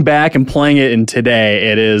 Going back and playing it in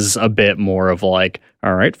today, it is a bit more of like,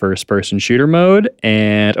 all right, first person shooter mode,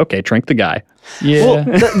 and okay, trank the guy. Yeah. Well,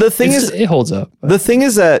 the thing is, it holds up. the thing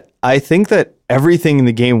is that I think that everything in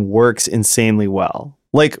the game works insanely well.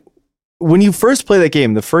 Like when you first play that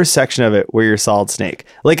game, the first section of it where you're Solid Snake,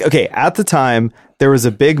 like, okay, at the time there was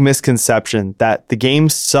a big misconception that the game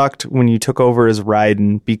sucked when you took over as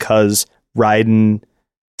Raiden because Raiden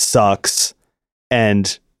sucks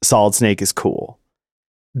and Solid Snake is cool.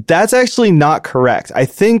 That's actually not correct. I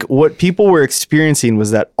think what people were experiencing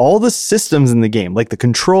was that all the systems in the game, like the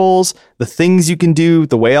controls, the things you can do,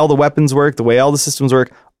 the way all the weapons work, the way all the systems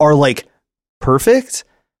work, are like perfect,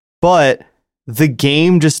 but the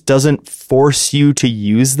game just doesn't force you to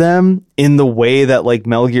use them in the way that like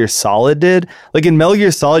Metal Gear Solid did. Like in Metal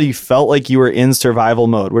Gear Solid, you felt like you were in survival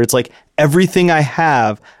mode, where it's like everything I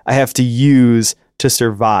have to use to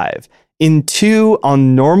survive. In 2,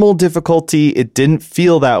 on normal difficulty, it didn't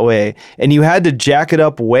feel that way. And you had to jack it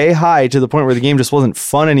up way high to the point where the game just wasn't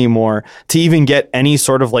fun anymore to even get any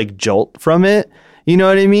sort of like jolt from it. You know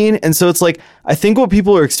what I mean? And so it's like, I think what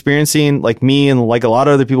people are experiencing, like me and like a lot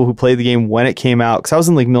of other people who played the game when it came out, because I was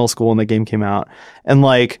in like middle school when the game came out. And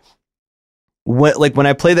like when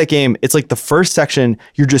I play that game, it's like the first section,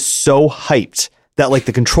 you're just so hyped that like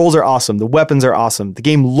the controls are awesome. The weapons are awesome. The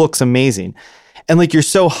game looks amazing. And like, you're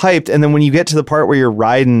so hyped. And then when you get to the part where you're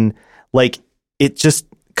riding, like it just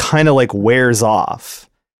kind of like wears off.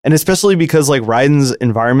 And especially because like Raiden's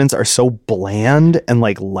environments are so bland and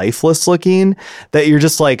like lifeless looking that you're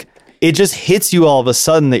just like, it just hits you all of a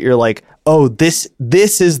sudden that you're like, oh, this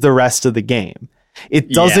is the rest of the game. It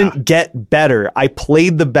doesn't get better. I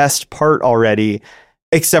played the best part already,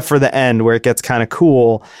 except for the end where it gets kind of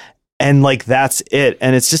cool. And like, that's it.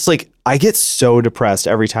 And it's just like, I get so depressed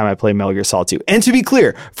every time I play Metal Gear Solid 2. And to be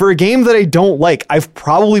clear, for a game that I don't like, I've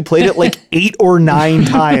probably played it like 8 or 9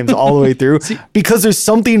 times all the way through because there's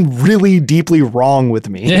something really deeply wrong with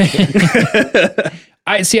me.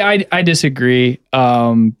 I disagree.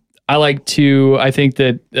 I think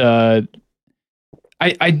that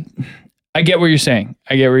I get what you're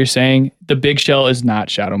saying. The Big Shell is not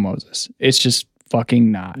Shadow Moses. It's just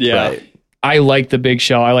fucking not. Yeah. Right. I like the Big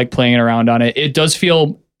Shell. I like playing around on it. It does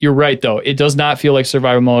feel, you're right though. It does not feel like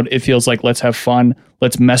survival mode. It feels like, let's have fun.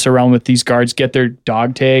 Let's mess around with these guards, get their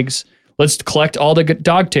dog tags. Let's collect all the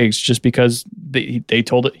dog tags just because he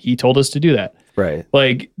told us to do that. Right.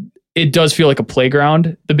 Like, it does feel like a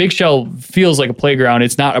playground. The Big Shell feels like a playground.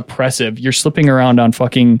 It's not oppressive. You're slipping around on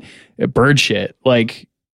fucking bird shit. Like,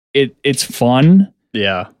 it's fun.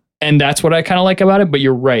 Yeah. And that's what I kind of like about it. But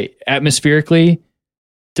you're right. Atmospherically,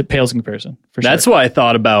 it pales in comparison. For That's sure. what I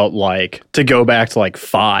thought about, like, to go back to like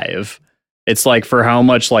 5. It's like, for how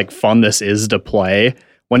much like fun this is to play,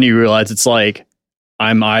 when you realize it's like,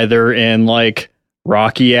 I'm either in like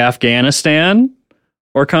rocky Afghanistan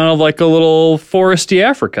or kind of like a little foresty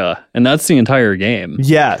Africa. And that's the entire game.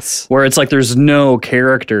 Yes. Where it's like, there's no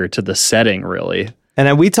character to the setting really.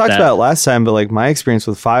 And we talked about it last time, but like my experience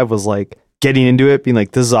with 5 was like getting into it, being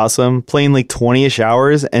like, this is awesome, playing like 20-ish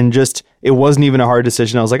hours, and just, it wasn't even a hard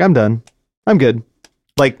decision. I was like, I'm done. I'm good.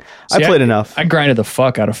 Like, I played enough. I grinded the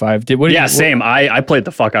fuck out of 5. Same. I played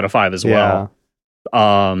the fuck out of 5 as well.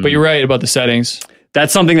 But you're right about the settings.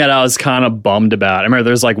 That's something that I was kind of bummed about. I remember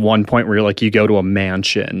there's like one point where like you go to a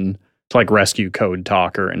mansion to like rescue Code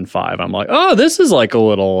Talker in 5. I'm like, oh, this is like a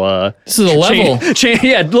little this is a level.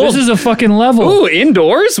 This is a fucking level. Ooh,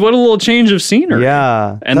 indoors? What a little change of scenery.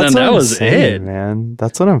 Yeah. And then that was it. Man.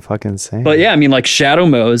 That's what I'm fucking saying. But yeah, I mean, like, Shadow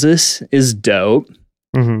Moses is dope.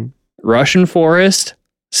 Mm-hmm. Russian Forest,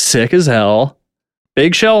 sick as hell.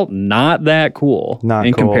 Big Shell, not that cool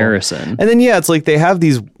in comparison. And then, yeah, it's like they have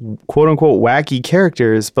these quote unquote wacky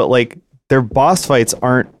characters, but like their boss fights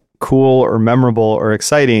aren't cool or memorable or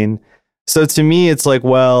exciting. So to me, it's like,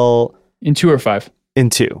 well, in 2 or 5? In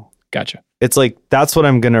 2. Gotcha. It's like, that's what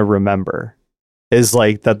I'm going to remember, is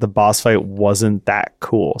like that the boss fight wasn't that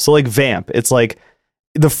cool. So like Vamp, it's like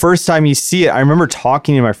the first time you see it, I remember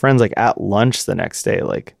talking to my friends like at lunch the next day,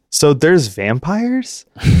 like, so there's vampires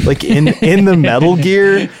like in the Metal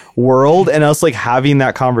Gear world, and us like having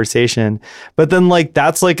that conversation. But then like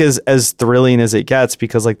that's like as thrilling as it gets,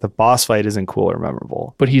 because like the boss fight isn't cool or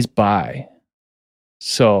memorable. But he's bi.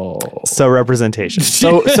 So representation.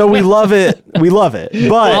 So we love it. We love it.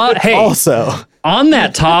 But hey, also on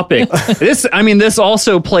that topic, this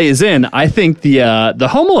also plays in. I think the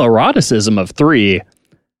homoeroticism of 3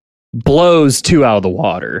 blows 2 out of the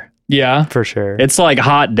water. Yeah, for sure. It's like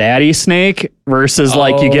Hot Daddy Snake versus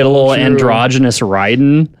like you get a little androgynous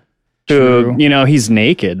Raiden who, you know, he's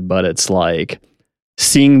naked, but it's like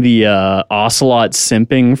seeing the Ocelot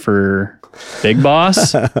simping for Big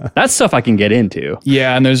Boss. That's stuff I can get into.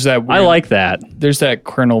 Yeah, and there's that weird, I like that. There's that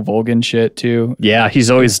Colonel Volgan shit too. Yeah, he's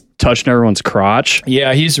always touching everyone's crotch.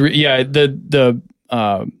 Yeah, he's a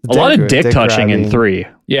lot of dick touching in 3.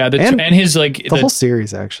 Yeah, and his like the whole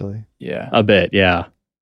series actually. Yeah, a bit. Yeah.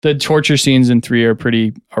 The torture scenes in 3 are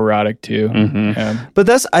pretty erotic too. Mm-hmm. Yeah. But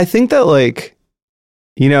I think that like,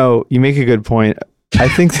 you know, you make a good point. I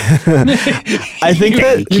think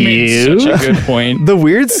that you made such a good point. The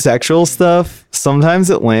weird sexual stuff, sometimes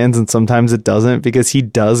it lands and sometimes it doesn't, because he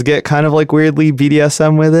does get kind of like weirdly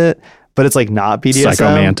BDSM with it, but it's like not BDSM.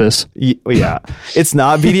 Psychomantis. Yeah. It's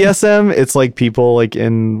not BDSM. It's like people like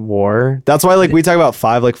in war. That's why like we talk about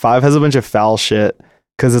 5, like 5 has a bunch of foul shit.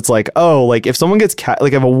 Because it's like, oh, like if someone gets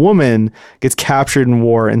like if a woman gets captured in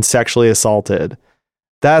war and sexually assaulted,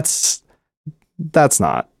 that's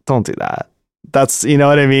not, don't do that. That's, you know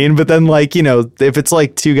what I mean? But then like, you know, if it's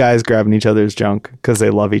like 2 guys grabbing each other's junk because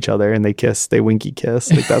they love each other and they kiss, they winky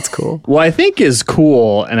kiss, like that's cool. What I think is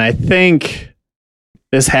cool, and I think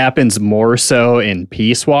this happens more so in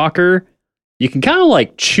Peace Walker, you can kind of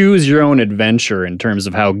like choose your own adventure in terms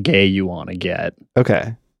of how gay you want to get.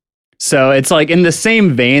 Okay. So it's like in the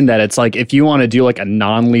same vein that it's like if you want to do like a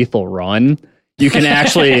non-lethal run, you can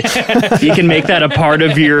actually you can make that a part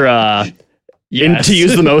of your and to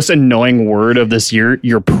use the most annoying word of this year,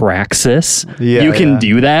 your praxis. Yeah, you can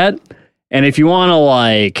do that. And if you want to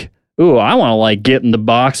like, ooh, I want to like get in the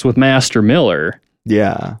box with Master Miller.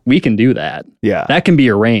 Yeah. We can do that. Yeah. That can be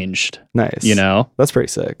arranged. Nice. You know? That's pretty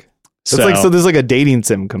sick. It's like, so there's like a dating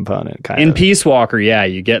sim component kind in of. Peace Walker, yeah,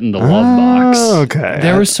 you get in the love box. Okay.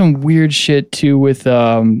 There was some weird shit too with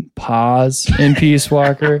pause in Peace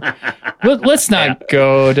Walker. Let's not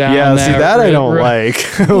go down. Yeah, see that I don't road.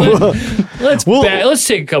 like. Let's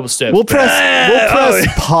take a couple steps. We'll press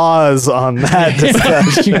pause on that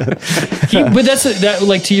discussion. But that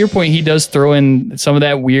like to your point, he does throw in some of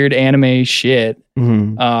that weird anime shit.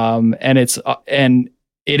 Mhm. And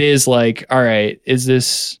it is like, all right, does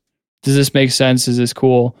this make sense? Is this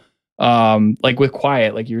cool? Like with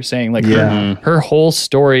Quiet, like you were saying, like her whole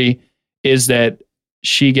story is that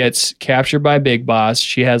she gets captured by Big Boss.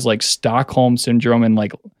 She has like Stockholm syndrome and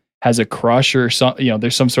like has a crush or some,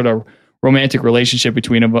 there's some sort of romantic relationship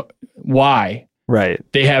between them. Why? Right.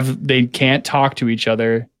 They can't talk to each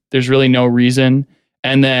other. There's really no reason.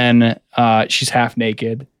 And then she's half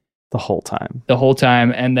naked the whole time.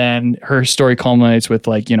 And then her story culminates with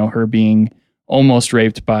like, her being almost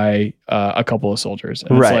raped by a couple of soldiers.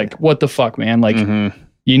 And it's like, what the fuck, man? Like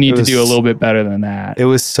you need to do a little bit better than that. It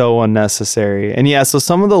was so unnecessary. And yeah, so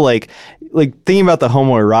some of the like thinking about the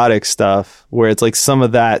homoerotic stuff where it's like some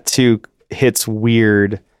of that too hits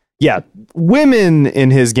weird. Yeah. Women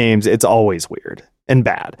in his games, it's always weird and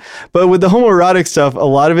bad. But with the homoerotic stuff, a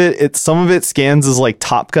lot of some of it scans as like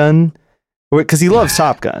Top Gun because he loves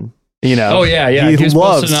Top Gun. Oh yeah. He was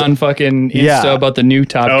posting on fucking Insta about the new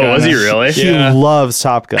Top Gun. Oh, was he really? He loves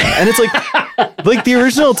Top Gun, and it's like the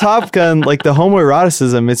original Top Gun, like the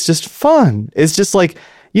homoeroticism. It's just fun. It's just like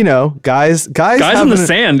guys in the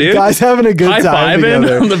sand, dude. Guys having a good time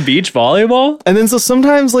together on the beach volleyball. And then so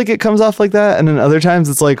sometimes like it comes off like that, and then other times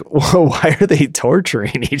it's like, whoa, why are they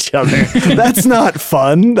torturing each other? That's not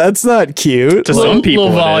fun. That's not cute. To some people,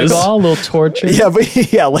 little volleyball, it is. little torture. Yeah,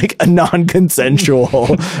 but like a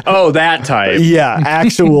non-consensual. Oh, that type. Yeah,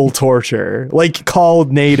 actual torture, like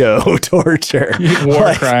called NATO torture,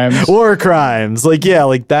 war crimes. Like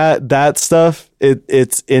like that stuff.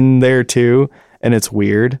 It's in there too. And it's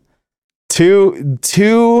weird.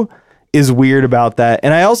 Two is weird about that.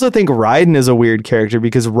 And I also think Raiden is a weird character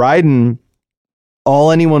because Raiden, all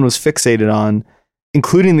anyone was fixated on,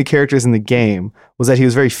 including the characters in the game, was that he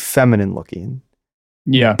was very feminine looking.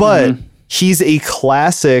 Yeah. But he's a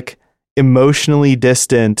classic emotionally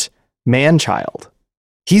distant man-child.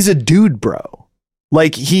 He's a dude, bro.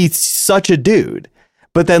 Like he's such a dude.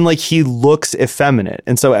 But then like he looks effeminate.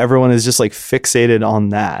 And so everyone is just like fixated on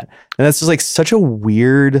that. And that's just like such a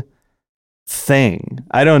weird thing.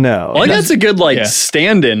 I don't know. Well, that's a good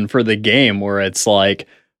stand-in for the game where it's like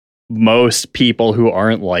most people who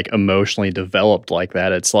aren't like emotionally developed like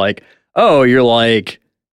that. It's like, oh, you're like,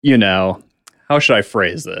 how should I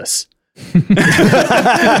phrase this? Take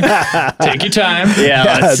your time.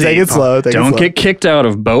 Yeah, let's see. Take it slow. Don't get kicked out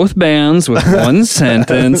of both bands with one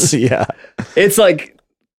sentence. Yeah. It's like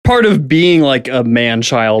part of being like a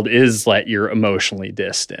man-child is that you're emotionally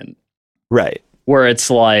distant. Right. Where it's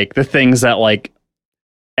like the things that like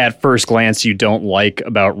at first glance you don't like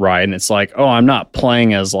about Raiden. It's like, oh, I'm not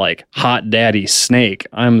playing as like hot daddy Snake.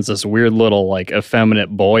 I'm this weird little like effeminate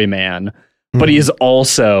boy man. But he's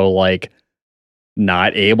also like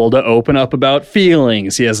not able to open up about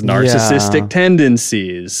feelings. He has narcissistic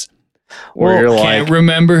tendencies. Where you're can't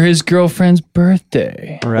remember his girlfriend's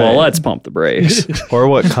birthday. Right. Well, let's pump the brakes. Or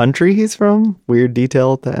what country he's from. Weird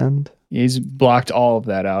detail at the end. He's blocked all of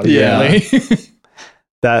that out. Yeah.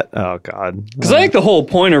 That, oh God. Because I think the whole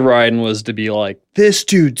point of Raiden was to be like, this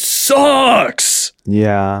dude sucks.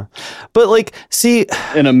 Yeah. But like, see.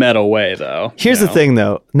 In a meta way, though. Here's the thing,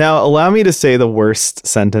 though. Now, allow me to say the worst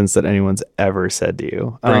sentence that anyone's ever said to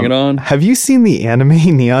you. Bring it on. Have you seen the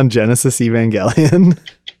anime Neon Genesis Evangelion?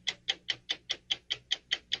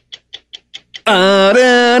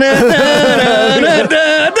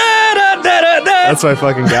 That's my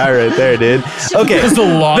fucking guy right there, dude. Okay. That's the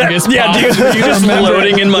longest dude, you just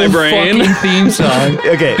floating in my brain. Fucking theme song.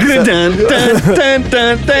 Okay.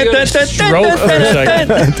 Stroke for a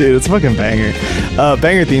second. Dude, it's a fucking banger.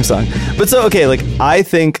 Banger theme song. But so, okay, like, I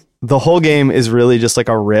think the whole game is really just like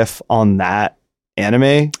a riff on that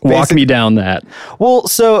anime. Walk me down that. Well,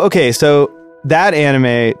 so that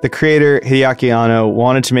anime, the creator Hideaki Anno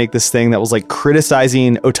wanted to make this thing that was like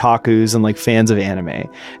criticizing otakus and like fans of anime.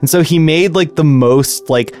 And so he made like the most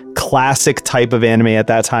like classic type of anime at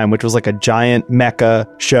that time, which was like a giant mecha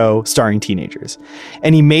show starring teenagers.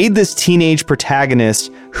 And he made this teenage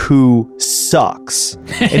protagonist who sucks.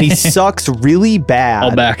 And he sucks really bad.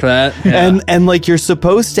 I'll back that. Yeah. And like you're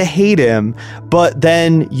supposed to hate him, but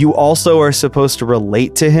then you also are supposed to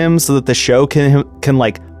relate to him so that the show can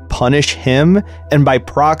like punish him and by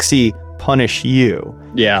proxy punish you.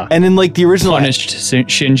 Yeah. And in like the original Punished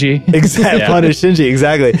Shinji. Exactly, punish Shinji,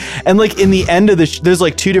 exactly. And like in the end of there's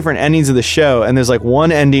like two different endings of the show, and there's like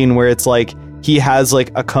one ending where it's like he has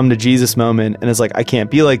like a come to Jesus moment and is like, I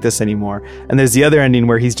can't be like this anymore. And there's the other ending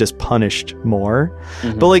where he's just punished more.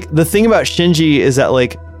 But like the thing about Shinji is that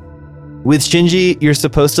like with Shinji, you're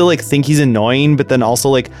supposed to like think he's annoying, but then also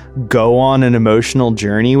like go on an emotional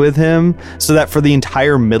journey with him, so that for the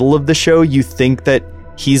entire middle of the show, you think that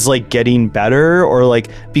he's like getting better or like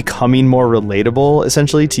becoming more relatable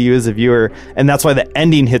essentially to you as a viewer. And that's why the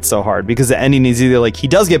ending hits so hard, because the ending is either like he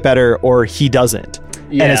does get better or he doesn't.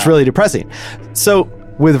 And it's really depressing. So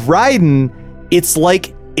with Raiden, it's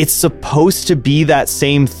like it's supposed to be that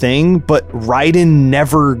same thing, but Raiden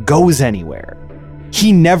never goes anywhere.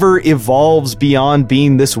 He never evolves beyond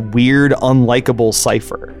being this weird, unlikable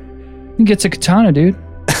Cypher. He gets a katana, dude.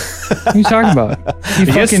 What are you talking about? He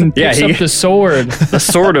fucking picks up the sword. The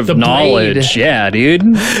sword of knowledge. blade. Yeah, dude.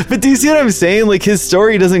 But do you see what I'm saying? Like his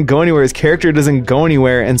story doesn't go anywhere. His character doesn't go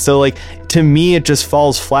anywhere. And so like to me, it just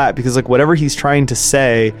falls flat because like whatever he's trying to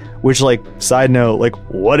say, which like side note, like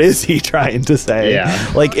what is he trying to say?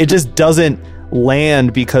 Yeah. Like it just doesn't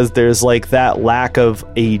land because there's like that lack of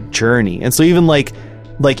a journey. And so even like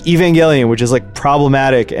Evangelion, which is like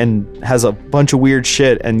problematic and has a bunch of weird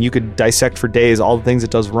shit and you could dissect for days all the things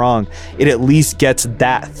it does wrong, it at least gets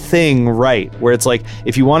that thing right, where it's like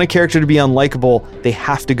if you want a character to be unlikable, they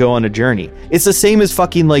have to go on a journey. It's the same as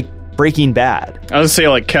fucking like Breaking Bad. I would say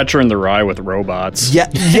like Catcher in the Rye with robots.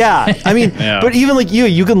 Yeah. I mean, but even like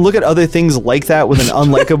you can look at other things like that with an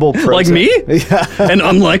unlikable protag. Like me? Yeah. An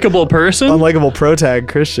unlikable person? Unlikable protag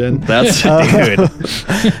Christian. That's dude.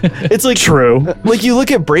 It's like True. Like you look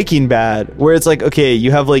at Breaking Bad, where it's like, okay, you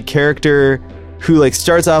have like character who like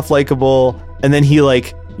starts off likable, and then he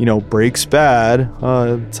like, you know, breaks bad.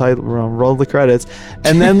 Roll the credits,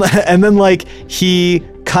 and then like he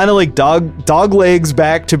kind of like dog legs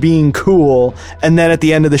back to being cool, and then at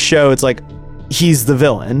the end of the show, it's like he's the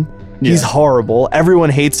villain. He's horrible. Everyone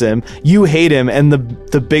hates him. You hate him, and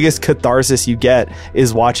the biggest catharsis you get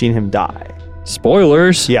is watching him die.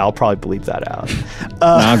 Spoilers. Yeah, I'll probably bleep that out.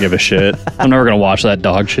 I don't give a shit. I'm never gonna watch that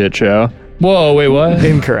dog shit show. Whoa, wait, what?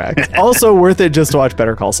 Incorrect. Also worth it just to watch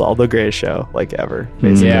Better Call Saul, the greatest show like ever.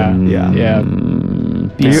 Basically. Yeah.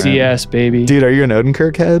 BCS, baby. Dude, are you an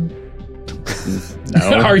Odenkirk head?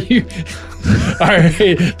 No. Are you? All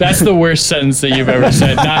right, that's the worst sentence that you've ever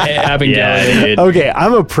said. Not Evangelion. Yeah, dude. Okay,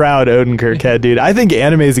 I'm a proud Odenkirk head, dude. I think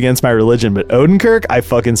anime is against my religion, but Odenkirk, I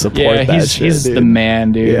fucking support that shit, he's dude. the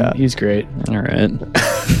man, dude. Yeah. He's great. All right.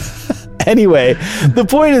 Anyway, the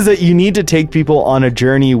point is that you need to take people on a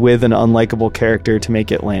journey with an unlikable character to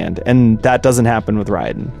make it land, and that doesn't happen with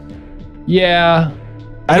Raiden. Yeah.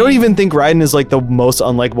 I don't even think Raiden is like the most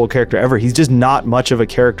unlikable character ever. He's just not much of a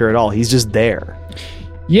character at all. He's just there.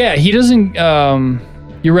 Yeah, he doesn't.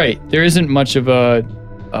 You're right. There isn't much of a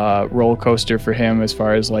roller coaster for him as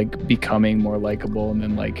far as like becoming more likable and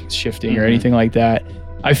then like shifting or anything like that.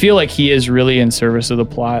 I feel like he is really in service of the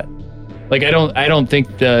plot. Like I don't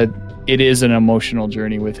think that it is an emotional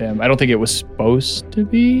journey with him. I don't think it was supposed to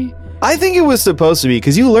be. I think it was supposed to be,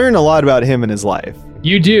 because you learn a lot about him and his life.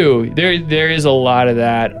 You do. There is a lot of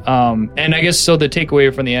that. And I guess so the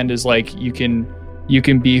takeaway from the end is like you can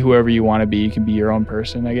be whoever you want to be. You can be your own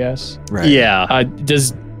person, I guess. Right. Yeah.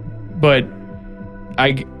 But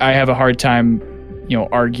I have a hard time,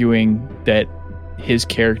 arguing that his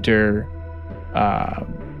character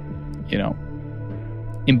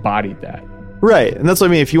embodied that. Right. And that's what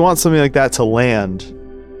I mean. If you want something like that to land,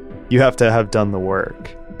 you have to have done the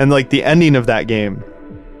work. And like the ending of that game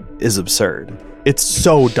is absurd. It's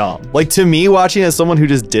so dumb. Like to me, watching as someone who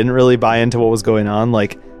just didn't really buy into what was going on,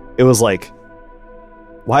 like it was like,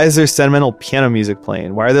 why is there sentimental piano music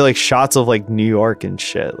playing? Why are there like shots of like New York and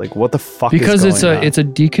shit? Like what the fuck because is going on? it's a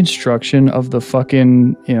deconstruction of the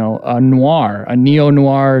fucking, a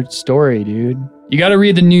neo-noir story, dude. You got to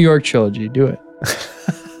read the New York trilogy. Do it.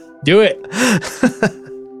 Do it.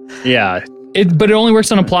 Yeah. But it only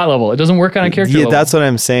works on a plot level. It doesn't work on a character level. That's what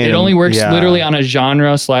I'm saying. It only works literally on a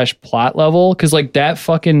genre/plot level. Cause like that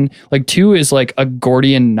fucking, like 2 is like a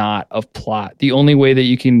Gordian knot of plot. The only way that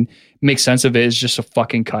you can make sense of it is just to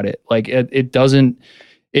fucking cut it. Like it doesn't,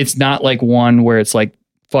 it's not like 1 where it's like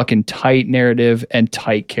fucking tight narrative and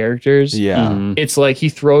tight characters. Yeah. Mm-hmm. It's like he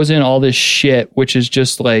throws in all this shit, which is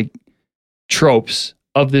just like tropes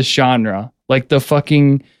of this genre. Like the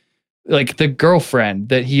fucking, like the girlfriend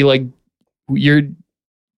that he like,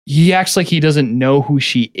 he acts like he doesn't know who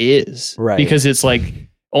she is. Right. Because it's like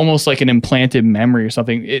almost like an implanted memory or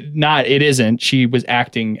something. It isn't. She was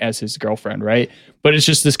acting as his girlfriend, right? But it's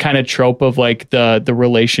just this kind of trope of like the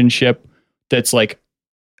relationship that's like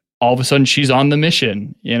all of a sudden she's on the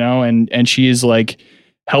mission, you know, and she is like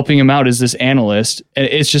helping him out as this analyst. And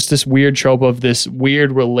it's just this weird trope of this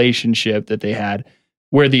weird relationship that they had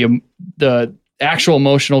where the actual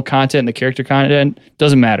emotional content and the character content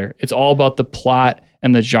doesn't matter. It's all about the plot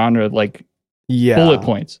and the genre, like bullet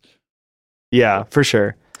points. Yeah, for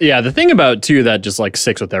sure. Yeah, the thing about too that just like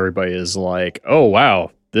sticks with everybody is like, oh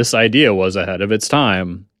wow, this idea was ahead of its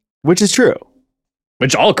time. Which is true.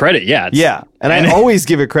 Which all credit, yeah. And I always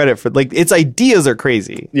give it credit for like its ideas are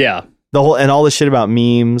crazy. Yeah. The whole and all the shit about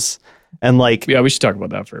memes and like we should talk about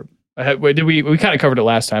that for we kind of covered it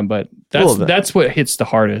last time, but that's what hits the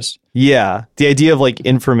hardest. Yeah. The idea of like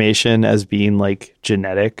information as being like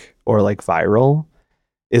genetic or like viral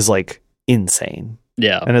is like insane.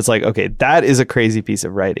 Yeah. And it's like, okay, that is a crazy piece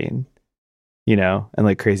of writing, you know, and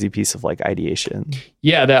like crazy piece of like ideation.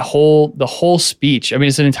 Yeah, the whole speech. I mean,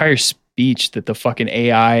 it's an entire speech that the fucking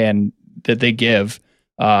AI and that they give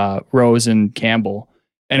Rose and Campbell.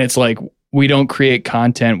 And it's like, we don't create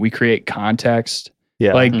content, we create context.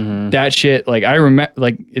 Yeah. Like that shit, like I remember,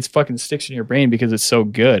 like it's fucking sticks in your brain because it's so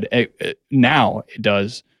good. Now it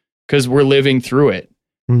does because we're living through it.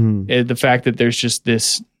 The fact that there's just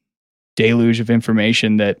this deluge of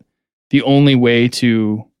information that the only way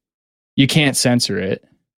you can't censor it.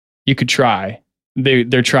 You could try.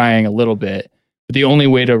 They're trying a little bit, but the only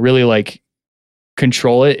way to really like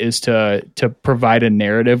control it is to provide a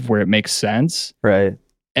narrative where it makes sense. Right.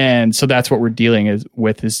 And so that's what we're dealing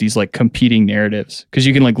with is these like competing narratives. Cause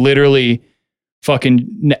you can like literally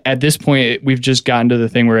fucking at this point, we've just gotten to the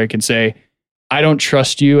thing where I can say, I don't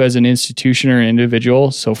trust you as an institution or an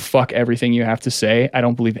individual. So fuck everything you have to say. I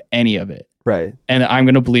don't believe any of it. Right. And I'm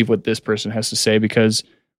going to believe what this person has to say because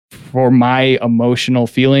for my emotional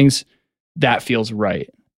feelings, that feels right.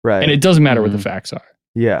 Right. And it doesn't matter what the facts are.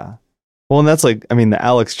 Yeah. Well, and that's like, I mean, the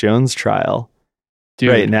Alex Jones trial. Dude.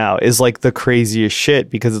 Right now is like the craziest shit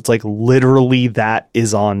because it's like literally that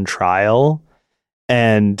is on trial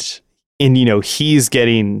and you know, he's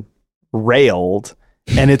getting railed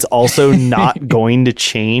and it's also not going to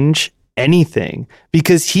change anything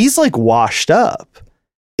because he's like washed up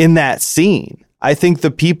in that scene. I think the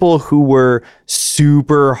people who were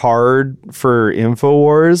super hard for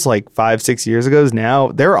InfoWars like 5-6 years ago now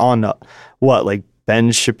they're on what, like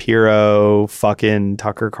Ben Shapiro, fucking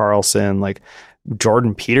Tucker Carlson, like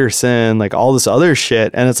Jordan Peterson, like all this other shit.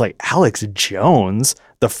 And it's like Alex Jones,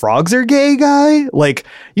 the frogs are gay guy. Like,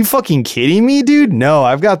 you fucking kidding me, dude? No,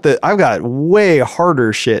 I've got way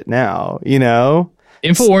harder shit now, you know?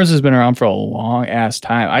 InfoWars has been around for a long ass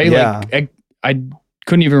time. I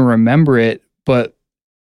couldn't even remember it, but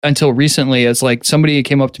until recently, it's like somebody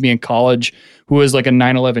came up to me in college who was like a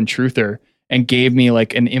 9/11 truther and gave me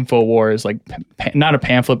like an InfoWars, like not a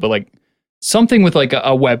pamphlet, but like something with like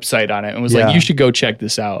a website on it and was like, you should go check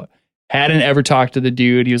this out. Hadn't ever talked to the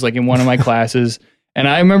dude. He was like in one of my classes. And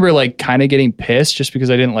I remember like kind of getting pissed just because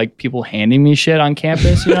I didn't like people handing me shit on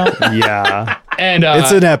campus, you know? Yeah. And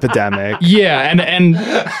it's an epidemic. Yeah. And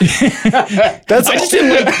that's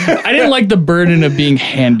I didn't like the burden of being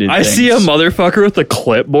handed. I see a motherfucker with a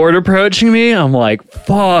clipboard approaching me. I'm like,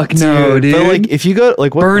 fuck no, dude. But like if you go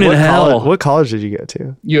like burn in hell. What college did you go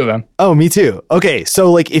to? U of M. Oh, me too. Okay.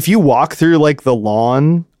 So like if you walk through like the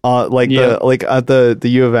lawn, at the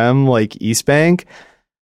U of M, like East Bank,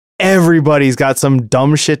 everybody's got some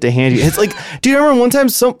dumb shit to hand you. It's like, dude, I remember one time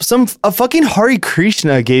a fucking Hare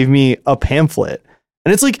Krishna gave me a pamphlet,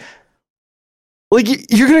 and it's like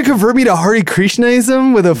you're gonna convert me to Hare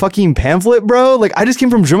Krishnaism with a fucking pamphlet, bro? Like, I just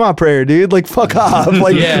came from Juma prayer, dude. Like, fuck off.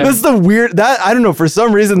 Like, that's the weird that I don't know, for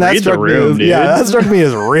some reason that struck me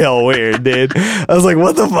as real weird, dude. I was like,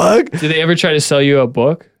 what the fuck? Did they ever try to sell you a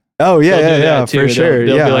book? Oh yeah, for sure.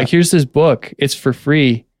 They'll be like, here's this book. It's for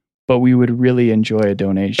free, but we would really enjoy a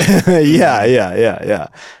donation. Yeah.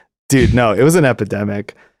 Dude, no, it was an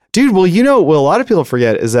epidemic. Dude, well, you know, what a lot of people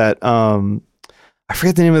forget is that I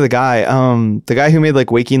forget the name of the guy who made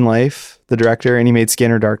like Waking Life, the director, and he made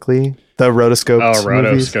Scanner Darkly, the Rotoscope.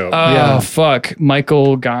 Rotoscope. Oh, fuck.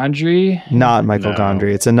 Michael Gondry? Not Michael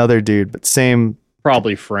Gondry. It's another dude, but same.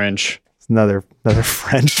 Probably French. Another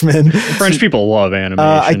Frenchman. French people love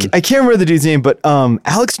animation. I can't remember the dude's name, but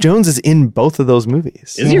Alex Jones is in both of those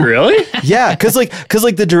movies. Is he really? Yeah, because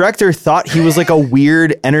the director thought he was like a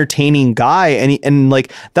weird, entertaining guy, and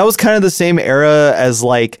like that was kind of the same era as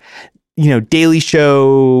like, you know, Daily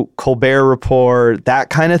Show, Colbert Report, that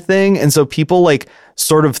kind of thing, and so people like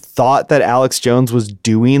sort of thought that Alex Jones was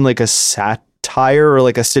doing like a satire or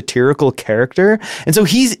like a satirical character. And so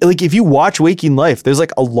he's like, if you watch Waking Life, there's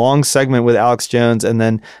like a long segment with Alex Jones, and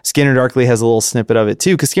then Scanner Darkly has a little snippet of it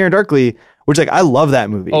too, because Scanner Darkly which like I love that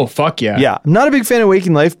movie. Oh, fuck yeah. Yeah. I'm not a big fan of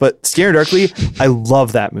Waking Life, but Scanner Darkly, I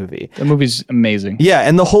love that movie. That movie's amazing. Yeah,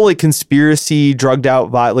 and the whole like conspiracy, drugged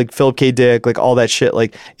out vibe, like Philip K. Dick, like all that shit,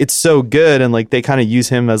 like it's so good, and like they kind of use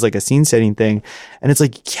him as like a scene setting thing, and it's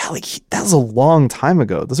like yeah, like that was a long time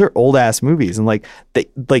ago. Those are old ass movies, and like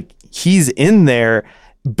he's in there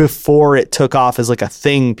before it took off as like a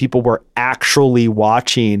thing people were actually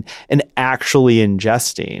watching and actually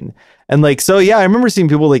ingesting. And like, so yeah, I remember seeing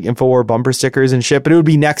people like InfoWar bumper stickers and shit, but it would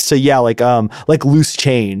be next to, yeah, like Loose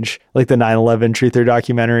Change, like the 9/11 truther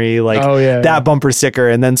documentary, like that bumper sticker,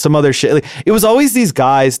 and then some other shit. Like, it was always these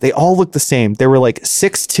guys, they all looked the same. They were like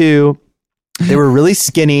 6'2". They were really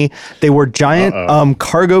skinny. They wore giant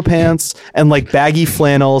cargo pants and like baggy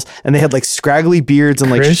flannels, and they had like scraggly beards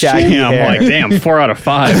and like shaggy hair. I'm like, damn, 4 out of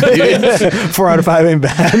 5, dude. 4 out of 5 ain't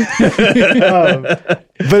bad.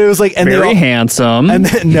 But it was like, and very handsome. And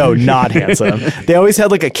then, no, not handsome. They always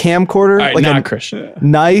had like a camcorder, right, like not Christian,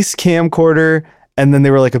 nice camcorder, and then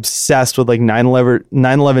they were like obsessed with like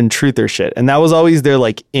 9/11 truther shit, and that was always their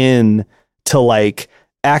like in to like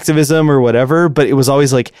activism or whatever. But it was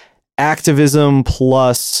always like activism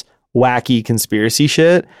plus wacky conspiracy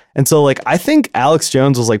shit. And so like I think Alex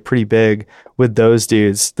Jones was like pretty big with those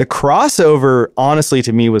dudes. The crossover honestly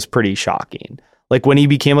to me was pretty shocking. Like when he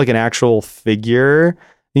became like an actual figure,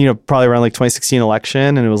 you know, probably around like 2016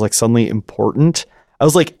 election, and it was like suddenly important. I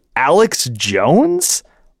was like, Alex Jones?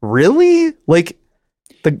 Really? Like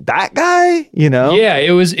that guy, you know? Yeah,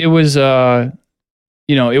 it was you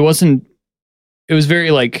know, it wasn't. It was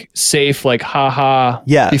very like safe, like haha.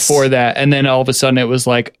 Yes. Before that, and then all of a sudden it was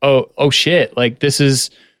like, oh shit! Like this is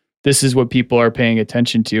what people are paying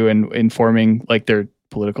attention to and informing like their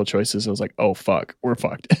political choices. I was like, oh fuck, we're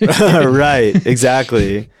fucked. Right,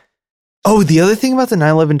 exactly. Oh, the other thing about the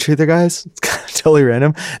 9/11 truther guys, it's kind of totally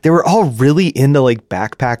random. They were all really into like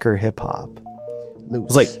backpacker hip hop. It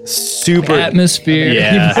was like super Atmosphere,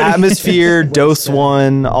 Atmosphere, Dose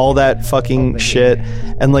One, all that fucking shit,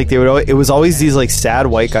 and like it was always these like sad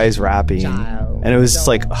white guys rapping, and it was just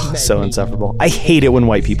like so insufferable. I hate it when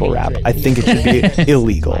white people rap. I think it should be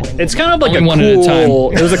illegal. It's kind of like Only one at a time.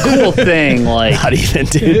 It was a cool thing, like Not even,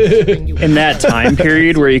 dude. in that time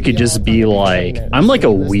period where you could just be like, I'm like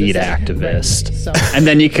a weed activist, and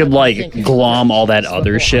then you could like glom all that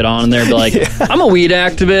other shit on there, be like, I'm a weed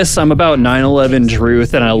activist, I'm about 9/11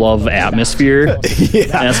 truth, and I love Atmosphere. And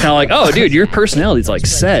it's kind of like, oh dude, your personality's like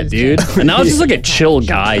set, dude. And now it's just like a chill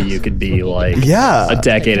guy you could be like a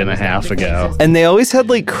decade and a half ago. And they always had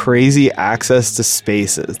like crazy access to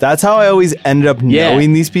spaces. That's how I always ended up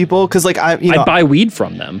knowing these people, because like I'd buy weed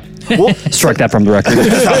from them. Well, Strike that from the record.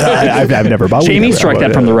 I've never bought Jamie, weed. strike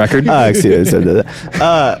that from the record. Excuse me.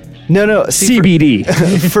 No. See, CBD.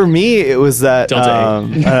 For me, it was that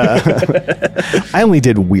I only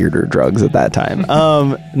did weirder drugs at that time.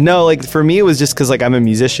 No, like for me, it was just because like I'm a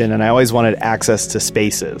musician and I always wanted access to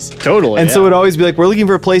spaces. Totally. And so it would always be like, we're looking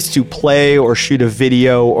for a place to play or shoot a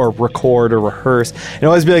video or record or rehearse. And it would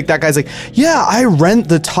always be like, that guy's like, yeah, I rent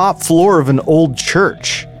the top floor of an old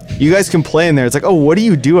church. You guys can play in there. It's like, oh, what do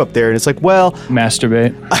you do up there? And it's like, well,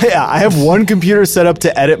 masturbate. I have one computer set up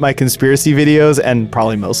to edit my conspiracy videos, and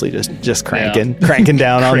probably mostly just cranking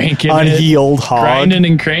down on ye old hog. Grinding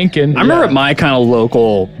and cranking. I remember at my kind of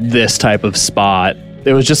local, this type of spot,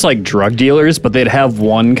 it was just like drug dealers, but they'd have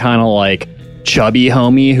one kind of like chubby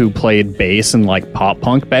homie who played bass in like pop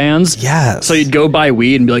punk bands. Yes. So you'd go buy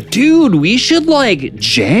weed and be like, dude, we should like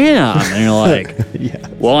jam. And you're like,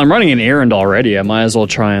 well, I'm running an errand already. I might as well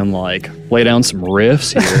try and like lay down some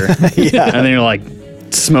riffs here. And then you're like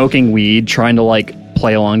smoking weed, trying to like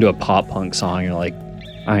play along to a pop punk song. You're like,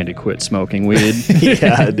 I had to quit smoking weed.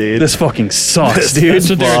 Yeah, dude. This fucking sucks, dude.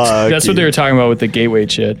 That's what they were talking about with the gateway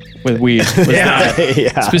shit with weed.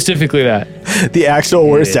 Yeah. Specifically that. The actual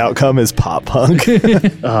worst outcome is pop punk.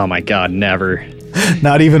 Oh my God, never.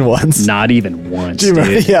 Not even once. Not even once, Do you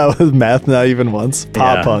remember? dude. Yeah, with meth, not even once.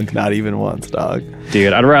 Pop Yeah. punk, not even once, dog.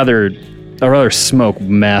 Dude, I'd rather smoke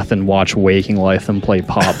meth and watch Waking Life than play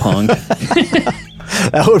pop punk.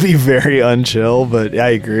 That would be very unchill, but I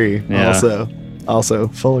agree. Yeah. Also,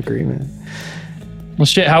 full agreement. Well,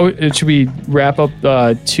 shit. How should we wrap up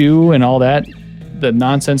 2 and all that? The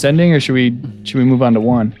nonsense ending, or should we move on to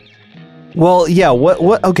 1? Well, yeah.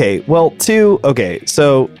 What? Okay. Well, 2. Okay.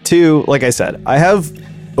 So 2, like I said, I have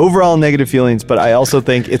overall negative feelings, but I also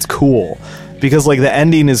think it's cool because like the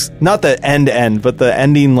ending is not the end, but the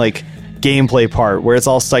ending like gameplay part where it's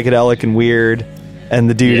all psychedelic and weird. And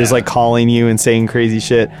the dude is like calling you and saying crazy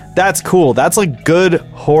shit. That's cool. That's like good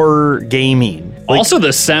horror gaming. Also, the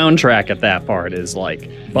soundtrack at that part is like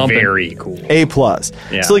very cool. A+.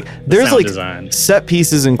 Yeah. So like there's sound like design. set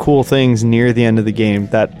pieces and cool things near the end of the game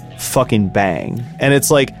that fucking bang. And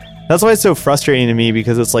it's like that's why it's so frustrating to me,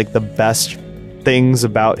 because it's like the best things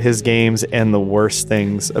about his games and the worst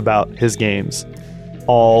things about his games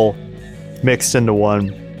all mixed into one.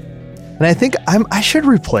 And I think I should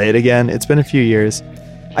replay it again. It's been a few years.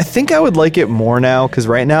 I think I would like it more now, because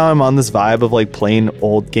right now I'm on this vibe of like playing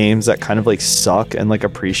old games that kind of like suck and like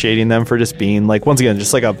appreciating them for just being like, once again,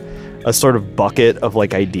 just like a sort of bucket of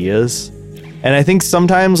like ideas. And I think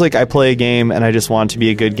sometimes like I play a game and I just want it to be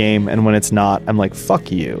a good game, and when it's not, I'm like,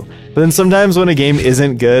 fuck you. But then sometimes when a game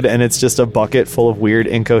isn't good and it's just a bucket full of weird,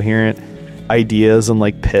 incoherent ideas and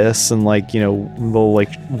like piss and like, you know, little like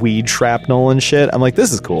weed shrapnel and shit, I'm like,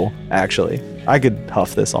 this is cool. Actually, I could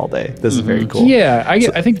huff this all day. This is very cool. Yeah,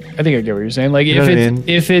 I think I get what you're saying. Like, You know what I mean?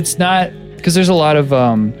 if it's not, because there's a lot of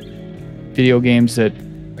video games that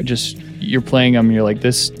are just, you're playing them and you're like,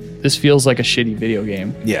 this feels like a shitty video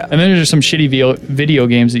game. Yeah. And then there's some shitty video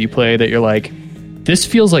games that you play that you're like, this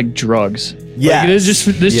feels like drugs. Yes.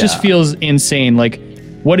 Like, this Yeah. just feels insane. Like,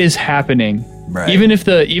 what is happening? Right. Even if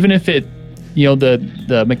it, you know,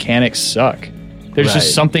 the mechanics suck. There's Right.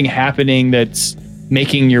 just something happening that's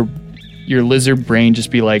making your lizard brain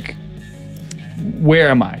just be like, where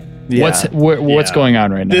am I? Yeah. What's Yeah. going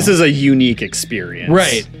on right now? This is a unique experience.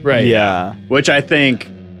 right. Yeah. Which I think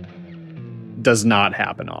does not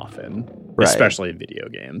happen often, Right. especially in video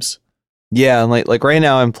games. Yeah, and like right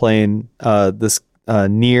now I'm playing this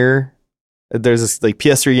Nier. There's this like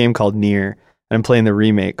PS3 game called Nier, and I'm playing the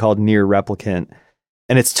remake called Nier Replicant,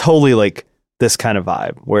 and it's totally like this kind of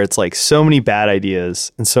vibe where it's like so many bad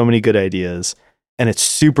ideas and so many good ideas, and it's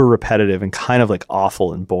super repetitive and kind of like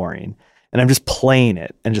awful and boring. And I'm just playing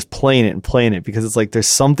it and just playing it and playing it because it's like there's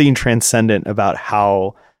something transcendent about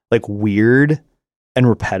how like weird and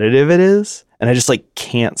repetitive it is, and I just like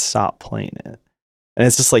can't stop playing it. And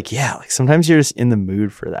it's just like, yeah, like sometimes you're just in the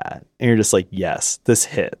mood for that. And you're just like, yes, this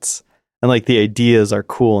hits. And like the ideas are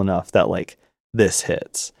cool enough that like this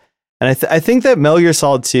hits. And I think that Metal Gear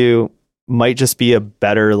Solid 2 might just be a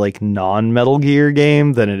better like non-Metal Gear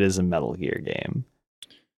game than it is a Metal Gear game.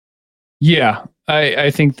 Yeah,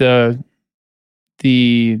 I think the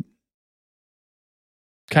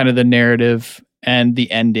kind of the narrative and the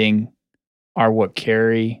ending are what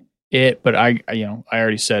carry it. But I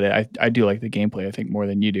already said it. I do like the gameplay, I think, more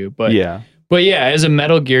than you do. But yeah, as a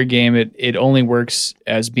Metal Gear game, it only works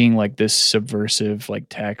as being like this subversive like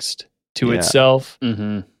text to Yeah. itself.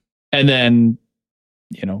 Mm-hmm. And then,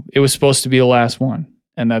 you know, it was supposed to be the last one,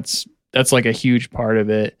 and that's like a huge part of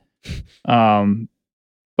it.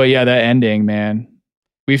 But yeah, that ending, man.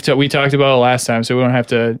 We talked about it last time, so we don't have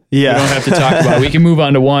to. Yeah. We don't have to talk about it. We can move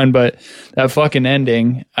on to one, but that fucking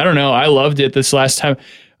ending. I don't know. I loved it this last time.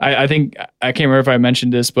 I think I can't remember if I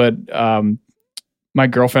mentioned this, but my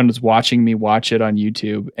girlfriend was watching me watch it on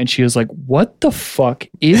YouTube, and she was like, "What the fuck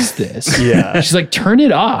is this?" Yeah. She's like, "Turn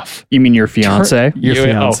it off." You mean your fiance? Your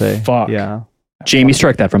fiance. Oh, fuck. Yeah. Jamie,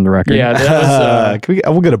 strike that from the record. Yeah, that was.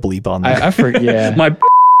 We'll get a bleep on that. I forget. Yeah. My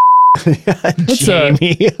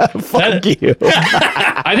Jamie, fuck you.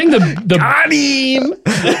 I think the got him.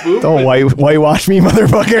 Don't whitewash me,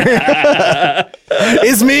 motherfucker.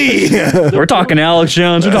 It's me. We're talking Alex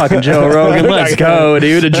Jones. We're talking Joe Rogan. Let's go,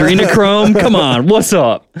 dude. Adrenochrome. Come on. What's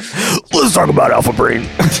up? Let's talk about Alpha Brain.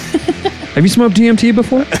 Have you smoked DMT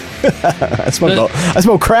before? I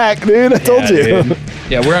smoke crack, dude. I told you. dude.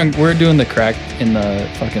 Yeah, we're doing the crack in the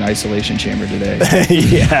fucking isolation chamber today.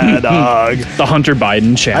 Yeah, dog. The Hunter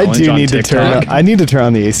Biden I challenge do on need to TikTok. turn. I need to turn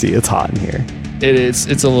on the AC. It's hot in here. It's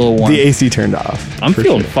a little warm. The AC turned off. I'm for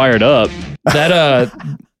feeling sure. fired up. That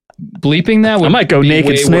bleeping that would I might go be naked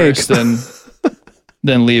way snake. worse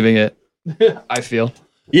than leaving it. I feel.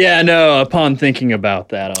 Yeah, no, upon thinking about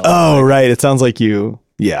that. Oh, right. It sounds like you.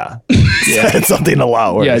 Yeah. It's something a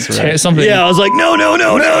lot worse. Yeah, right? something. Yeah, I was like, no.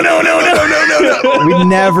 We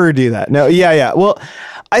never do that. No. Yeah. Well,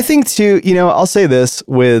 I think too, I'll say this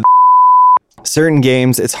with certain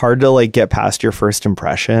games, it's hard to like get past your first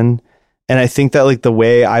impression. And I think that like the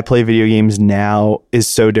way I play video games now is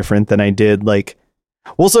so different than I did like,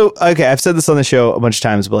 okay, I've said this on the show a bunch of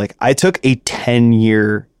times, but like I took a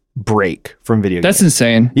 10-year break from video That's games.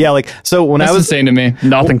 insane. Yeah, like so when That's I was insane to me.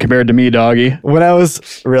 Nothing compared to me, doggy.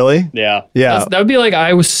 really? Yeah. Yeah. That would be like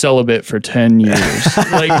I was celibate for 10 years.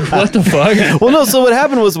 Like, what the fuck? Well, no, so what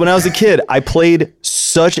happened was when I was a kid, I played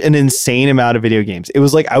such an insane amount of video games. It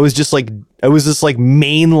was like I was just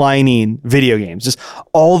mainlining video games just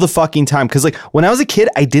all the fucking time. Cause like when I was a kid,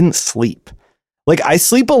 I didn't sleep. Like, I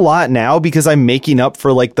sleep a lot now because I'm making up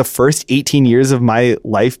for like the first 18 years of my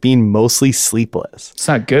life being mostly sleepless. It's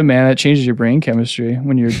not good, man. That changes your brain chemistry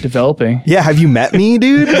when you're developing. Yeah, have you met me,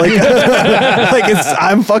 dude? Like,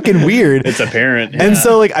 I'm fucking weird. It's apparent. And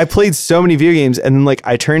so like I played so many video games, and then like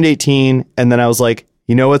I turned 18, and then I was like,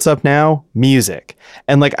 you know what's up now? Music.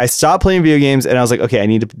 And like I stopped playing video games, and I was like, okay, I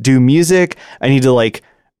need to do music. I need to like,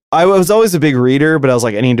 I was always a big reader, but I was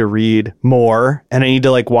like, I need to read more, and I need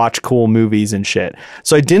to like watch cool movies and shit.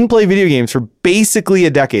 So I didn't play video games for basically a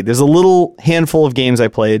decade. There's a little handful of games I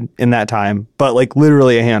played in that time, but like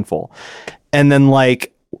literally a handful. And then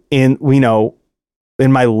like in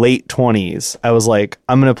my late 20s, I was like,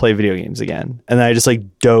 I'm going to play video games again. And then I just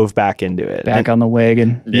like dove back into it. Back on the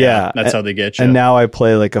wagon. Yeah. That's how they get you. And now I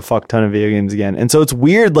play like a fuck ton of video games again. And so it's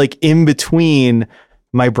weird, like in between,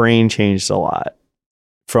 my brain changed a lot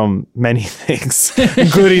from many things,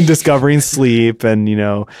 including discovering sleep and,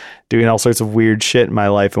 doing all sorts of weird shit in my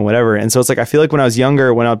life and whatever. And so it's like, I feel like when I was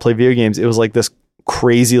younger, when I would play video games, it was like this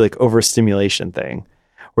crazy, like overstimulation thing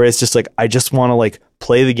where it's just like, I just want to like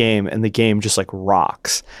play the game, and the game just like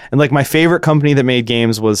rocks. And like my favorite company that made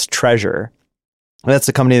games was Treasure. That's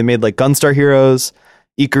the company that made like Gunstar Heroes,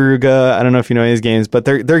 Ikaruga. I don't know if you know any of these games, but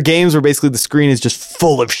their games were basically the screen is just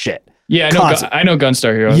full of shit. Yeah, I know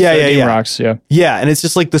Gunstar Heroes. Yeah, that game yeah. rocks, yeah. Yeah, and it's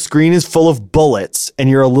just like the screen is full of bullets, and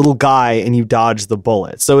you're a little guy and you dodge the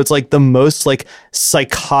bullets. So it's like the most like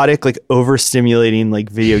psychotic, like overstimulating like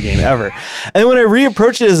video game ever. And then when I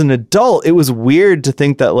reapproached it as an adult, it was weird to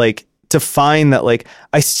think that like, to find that like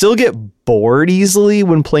I still get bored easily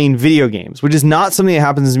when playing video games, which is not something that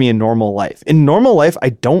happens to me in normal life. In normal life, I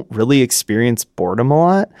don't really experience boredom a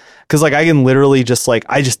lot because like I can literally just like,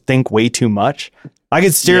 I just think way too much. I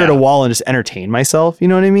could stare at a wall and just entertain myself. You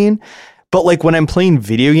know what I mean? But like when I'm playing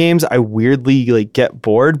video games, I weirdly like get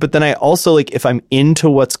bored. But then I also like, if I'm into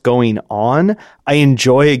what's going on, I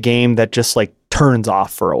enjoy a game that just like turns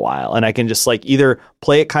off for a while, and I can just like either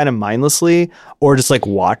play it kind of mindlessly or just like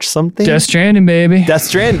watch something. Death Stranding, baby. Death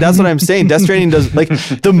Stranding. That's what I'm saying. Death Stranding does like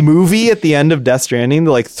the movie at the end of Death Stranding,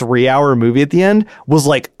 the like 3-hour movie at the end was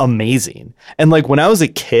like amazing. And like when I was a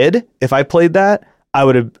kid, if I played that, I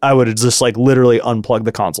would have just like literally unplugged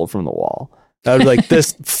the console from the wall. I would be like,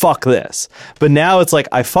 fuck this. But now it's like,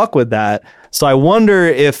 I fuck with that. So I wonder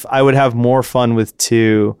if I would have more fun with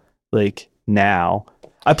 2 like now.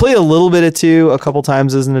 I played a little bit of 2 a couple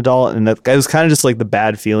times as an adult, and it was kind of just like the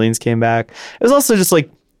bad feelings came back. It was also just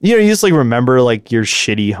like, you just like remember like your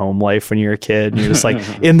shitty home life when you're a kid, and you're just like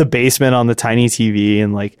in the basement on the tiny TV,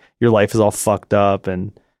 and like your life is all fucked up.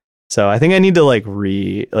 And so I think I need to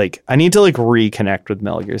reconnect with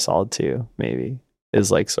Metal Gear Solid 2, maybe,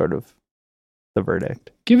 is like sort of the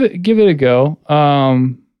verdict. Give it a go.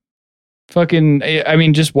 I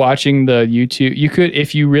mean, just watching the YouTube, you could,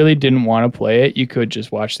 if you really didn't want to play it, you could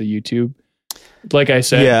just watch the YouTube. Like I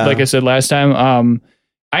said last time,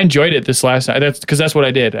 I enjoyed it this last time. That's what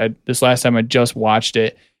I did. This last time I just watched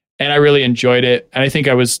it, and I really enjoyed it. And I think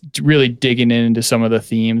I was really digging into some of the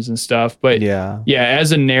themes and stuff. But yeah,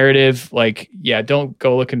 as a narrative, don't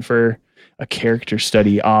go looking for a character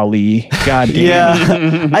study, Ali. God damn.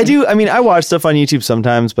 Yeah, I do. I mean, I watch stuff on YouTube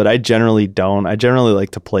sometimes, but I generally don't. I generally like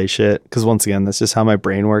to play shit because, once again, that's just how my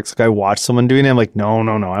brain works. Like, I watch someone doing it, I'm like, no,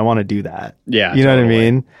 I want to do that. Yeah, you know what I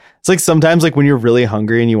mean? It's like sometimes, like when you're really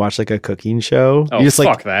hungry and you watch like a cooking show, you're just fuck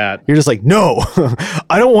like that. You're just like, no,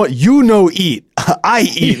 I don't want eat. I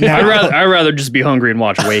eat now. I'd rather just be hungry and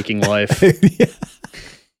watch Waking Life. Yeah.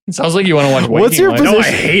 It sounds like you want to watch Waking What's your Life. position? No,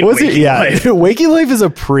 I hate Waking Life. Waking Life is a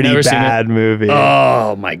pretty bad movie.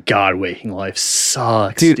 Oh my God, Waking Life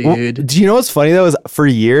sucks, dude. Well, do you know what's funny though? Is for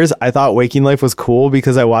years I thought Waking Life was cool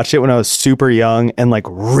because I watched it when I was super young and like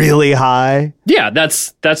really high. Yeah,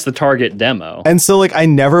 that's the target demo. And so like I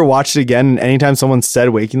never watched it again. And anytime someone said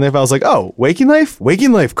Waking Life, I was like, oh, Waking Life,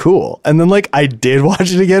 cool. And then like I did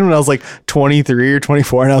watch it again when I was like 23 or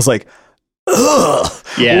 24, and I was like, ugh,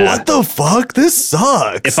 yeah, what the fuck? This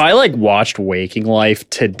sucks. If I like watched Waking Life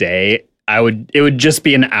today, it would just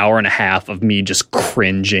be an hour and a half of me just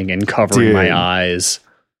cringing and covering my eyes.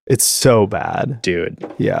 It's so bad, dude.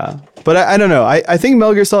 Yeah, but I don't know. I think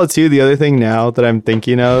Metal Gear Solid 2, the other thing now that I'm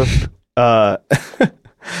thinking of,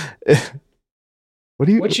 what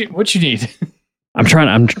you need?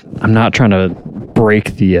 I'm not trying to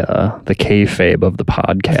break the kayfabe of the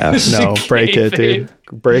podcast. No, break it, dude.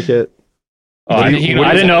 Break it. Oh, I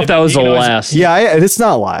didn't know if that was the last. Yeah, it's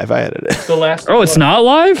not live. I edited it. The last. Oh, it's not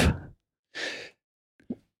live?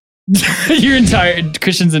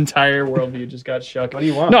 Christian's entire worldview just got shook. What do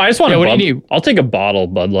you want? No, I just want. What do you need? I'll take a bottle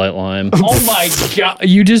of Bud Light Lime. Oh my god!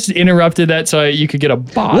 You just interrupted that so you could get a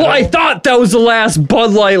bottle. Well, I thought that was the last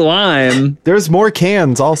Bud Light Lime. There's more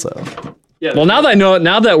cans also. Yeah, Well, now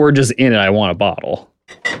that we're just in it, I want a bottle.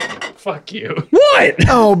 fuck you. What?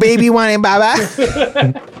 Oh, baby, want it, baba?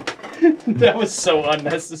 That was so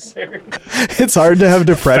unnecessary. It's hard to have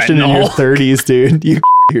depression in your Fentanyl. 30s, dude. You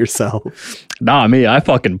yourself. Nah, me. I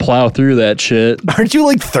fucking plow through that shit. Aren't you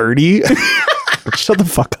like 30? Shut the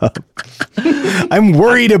fuck up. I'm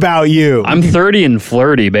worried about you. I'm 30 and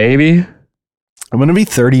flirty, baby. I'm going to be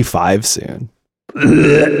 35 soon.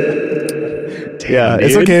 Yeah,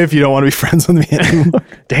 it's dude. okay if you don't want to be friends with me anymore.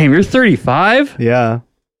 Damn, you're 35? Yeah.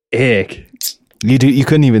 Ick. You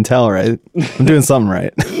couldn't even tell, right? I'm doing something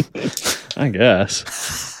right. I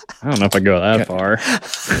guess. I don't know if I go that far.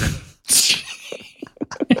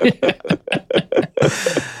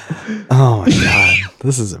 Oh my god.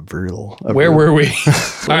 This is brutal. Where were we?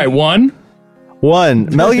 All right, one.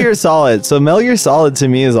 Metal Gear Solid. So Metal Gear Solid to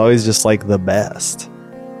me is always just like the best.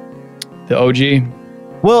 The OG.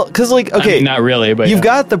 Well, because like, okay, I mean, not really, but you've yeah.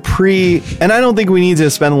 got the and I don't think we need to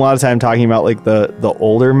spend a lot of time talking about like the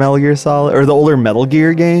older Metal Gear Solid or the older Metal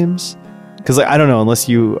Gear games. Because like, I don't know, unless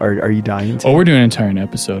you are you dying to? Oh, we're doing an entire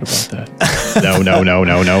episode about that. No.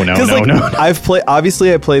 I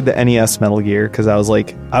played the NES Metal Gear because I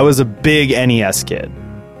was a big NES kid.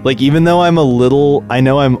 Like, even though I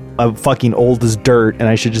know I'm fucking old as dirt and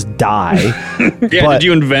I should just die. Yeah, But- did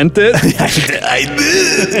you invent it?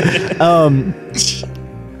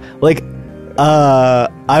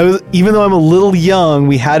 Even though I'm a little young,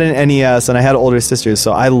 we had an NES and I had older sisters,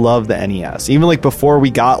 so I love the NES. Even like before we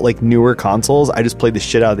got like newer consoles, I just played the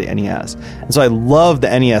shit out of the NES. And so I love the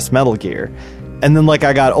NES Metal Gear. And then like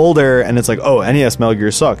I got older and it's like, oh, NES Metal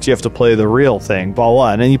Gear sucks. You have to play the real thing, blah,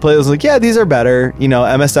 blah. And then you play those like, yeah, these are better. You know,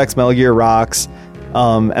 MSX Metal Gear rocks.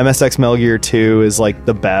 MSX Metal Gear 2 is like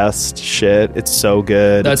the best shit. It's so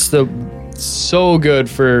good. That's so good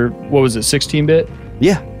for, what was it, 16-bit?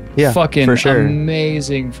 Yeah. Fucking for sure.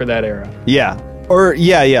 amazing for that era. Yeah. Or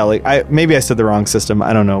yeah. Like maybe I said the wrong system.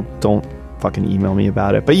 I don't know. Don't fucking email me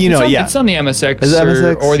about it. But you know, It's on the MSX, Is it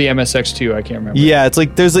MSX? or the MSX2. I can't remember. Yeah, it's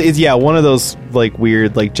like it's one of those like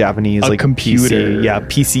weird like Japanese A like computer.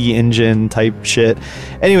 PC engine type shit.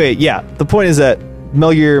 Anyway, yeah, the point is that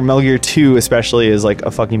Metal Gear 2 especially is like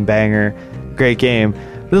a fucking banger, great game.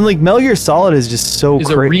 But then like Metal Gear Solid is just so It's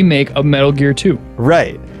a remake of Metal Gear 2.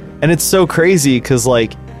 right, and it's so crazy because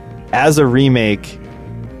like as a remake,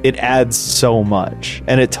 it adds so much,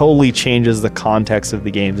 and it totally changes the context of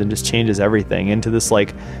the games and just changes everything into this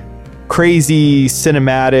like crazy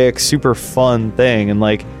cinematic, super fun thing. And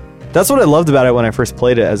like that's what I loved about it when I first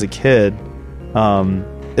played it as a kid.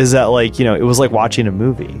 Is that like, you know, it was like watching a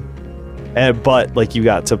movie, but like you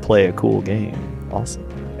got to play a cool game also,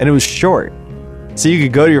 and it was short, so you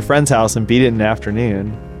could go to your friend's house and beat it in an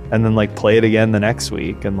afternoon, and then like play it again the next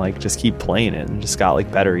week, and like just keep playing it, and just got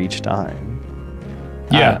like better each time.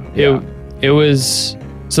 Yeah, it was.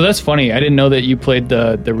 So that's funny. I didn't know that you played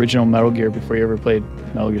the original Metal Gear before you ever played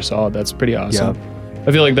Metal Gear Solid. That's pretty awesome.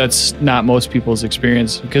 I feel like that's not most people's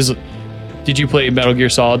experience. Because did you play Metal Gear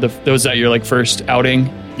Solid? Was that your like first outing?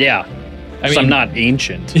 Yeah. I So I'm not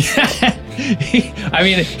ancient. I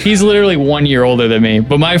mean, he's literally 1 year older than me.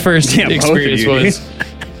 But my first Yeah, both of experience you. was.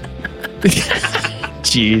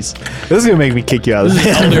 Jeez, This is gonna make me kick you out of the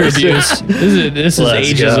elder abuse. This is Let's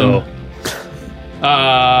ageism.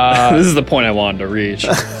 This is the point I wanted to reach.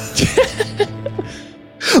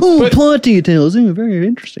 Plot details. Very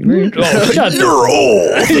interesting. Very interesting. You're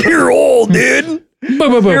old. You're old, dude.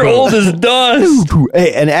 You're old as dust.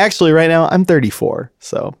 Hey, and actually, right now I'm 34.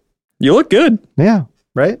 So You look good. yeah,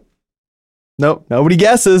 right? Nope, nobody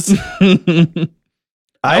guesses.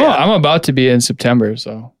 I'm about to be in September,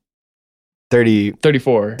 so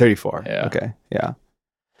 34. 34. Yeah. Okay.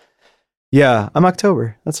 Yeah, I'm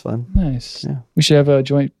October. That's fun. Nice. Yeah. We should have a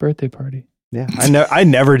joint birthday party. Yeah, I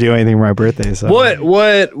never do anything for my birthday. So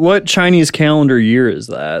What Chinese calendar year is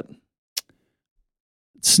that?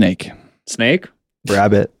 Snake. Snake?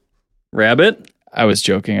 Rabbit. Rabbit? I was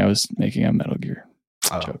joking. I was making a Metal Gear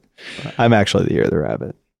joke. I'm actually the year of the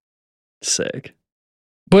rabbit. Sick.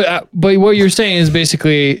 But what you're saying is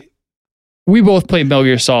basically we both played Metal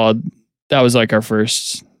Gear Solid. That was like our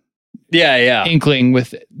first Yeah. inkling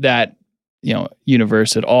with that,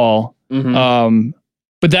 universe at all. Mhm.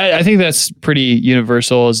 But that I think that's pretty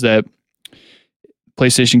universal. Is that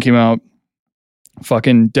PlayStation came out,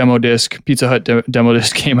 fucking demo disc, Pizza Hut demo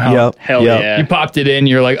disc came out. Yep. Hell Yep. yeah. You popped it in,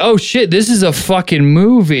 you're like, oh shit, this is a fucking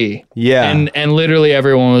movie. Yeah. And literally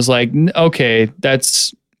everyone was like, okay,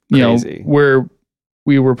 that's Crazy. where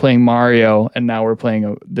we were playing Mario and now we're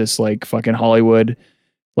playing this like fucking Hollywood,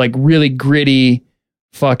 like really gritty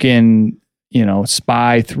fucking,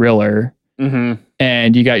 spy thriller. Mm-hmm.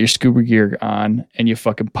 And you got your scuba gear on and you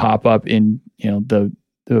fucking pop up in,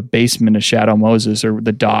 the basement of Shadow Moses or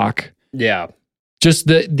the dock. Yeah. Just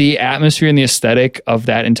the atmosphere and the aesthetic of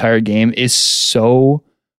that entire game is so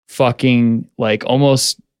fucking like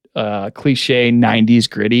almost cliche 90s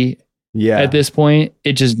gritty. Yeah. At this point,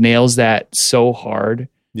 it just nails that so hard.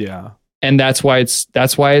 Yeah. And that's why it's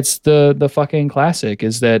the fucking classic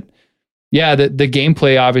is that, yeah, the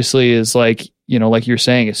gameplay obviously is like, like you're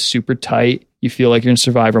saying, it's super tight. You feel like you're in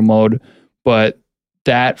survivor mode, but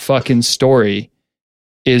that fucking story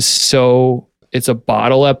is it's a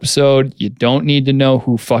bottle episode. You don't need to know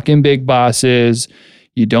who fucking Big Boss is.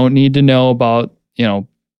 You don't need to know about,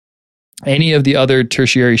 any of the other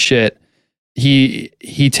tertiary shit. He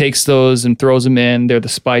takes those and throws them in. They're the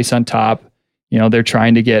spice on top. They're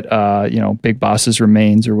trying to get, Big Boss's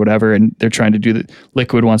remains or whatever. And they're trying to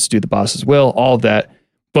Liquid wants to do the boss's will, all of that.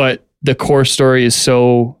 But the core story is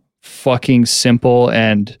so fucking simple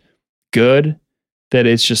and good that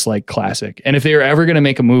it's just like classic. And if they were ever going to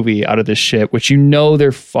make a movie out of this shit, which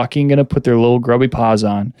they're fucking going to put their little grubby paws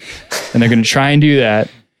on and they're going to try and do that,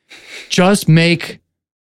 just make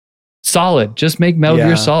Solid. Just make Metal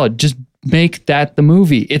Gear Solid. Just make that the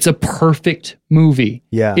movie. It's a perfect movie.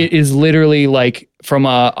 Yeah. It is literally like from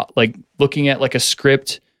looking at like a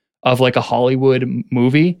script of like a Hollywood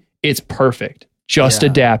movie. It's perfect. Just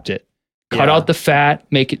adapt it. Cut out the fat,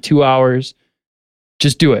 make it 2 hours.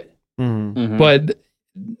 Just do it. Mm-hmm. But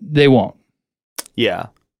they won't. Yeah,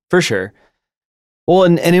 for sure. Well,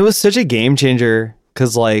 and it was such a game changer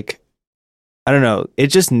because, like, I don't know, it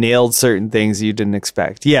just nailed certain things you didn't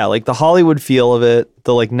expect. Yeah, like the Hollywood feel of it,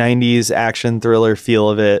 the like 90s action thriller feel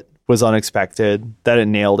of it was unexpected, that it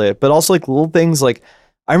nailed it. But also like little things like,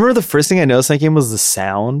 I remember the first thing I noticed in that game was the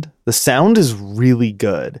sound. The sound is really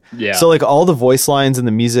good. Yeah. So like all the voice lines and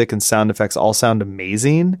the music and sound effects all sound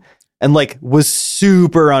amazing. And like was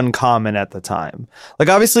super uncommon at the time. Like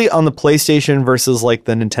obviously on the PlayStation versus like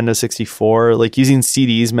the Nintendo 64, like using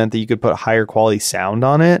CDs meant that you could put higher quality sound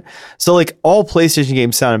on it. So like all PlayStation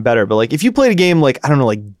games sounded better. But like if you played a game like, I don't know,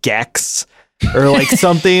 like Gex or like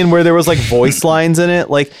something where there was like voice lines in it,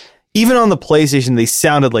 like even on the PlayStation, they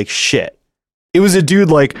sounded like shit. It was a dude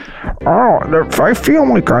like, oh, I feel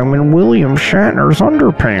like I'm in William Shatner's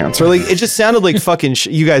underpants. Or like, it just sounded like fucking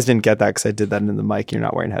you guys didn't get that because I did that in the mic. You're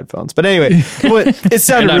not wearing headphones. But anyway, it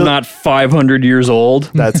sounded and I'm not 500 years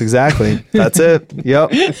old. That's it.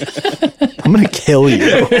 Yep. I'm going to kill you.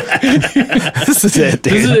 This is it,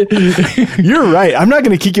 dude. You're right. I'm not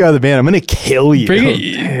going to kick you out of the band. I'm going to kill you.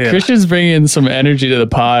 Christian's bringing some energy to the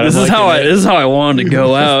pod. This is how I wanted to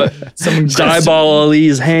go out. Dieball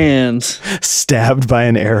Ali's hands. Stabbed by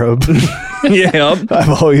an Arab. Yeah,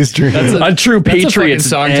 I've always dreamed. A true patriot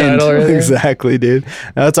song title right there. Exactly, dude.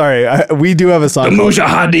 That's all right. We do have a song. The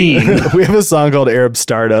Mujahideen. We have a song called Arab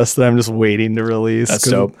Stardust that I'm just waiting to release. That's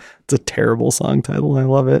dope. It's a terrible song title. I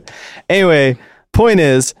love it. Anyway, point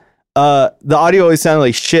is, the audio always sounded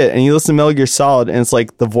like shit, and you listen to Metal Gear Solid, and it's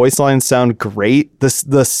like the voice lines sound great. The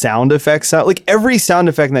sound effects sound like every sound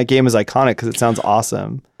effect in that game is iconic because it sounds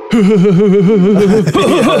awesome.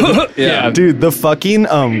 Yeah, dude, the fucking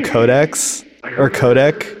codec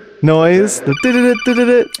noise,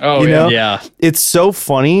 yeah, it's so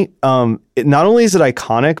funny. Not only is it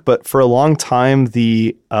iconic, but for a long time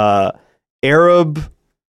the Arab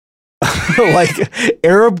like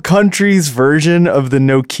Arab countries version of the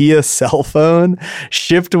Nokia cell phone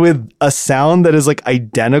shipped with a sound that is like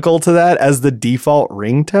identical to that as the default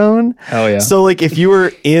ringtone. Hell yeah. So like if you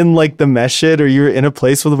were in like the Meshid or you were in a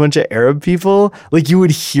place with a bunch of Arab people, like you would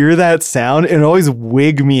hear that sound and it always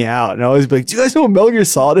wig me out. And I always be like, do you guys know what Metal Gear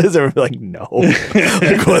Solid is? And I'd be like, no.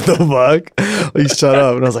 Like what the fuck? Like shut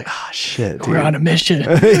up. And I was like, oh shit, dude. We're on a mission.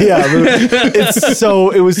 Yeah.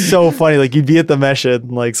 It was so funny. Like you'd be at the Meshid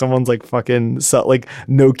and like someone's like fucking like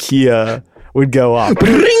Nokia would go off.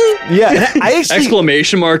 Yeah, I actually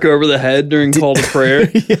exclamation mark over the head during call to prayer.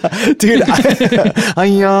 Yeah, dude. I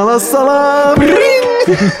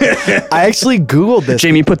actually Googled this.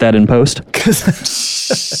 Jamie, put that in post.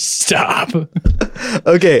 Stop.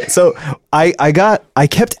 Okay, so I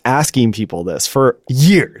kept asking people this for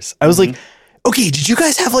years. I was like, okay, did you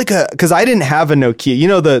guys have like because I didn't have a Nokia, you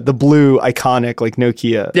know, the blue iconic like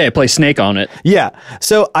Nokia. Yeah, play Snake on it. Yeah.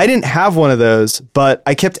 So I didn't have one of those, but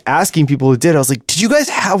I kept asking people who did. I was like, did you guys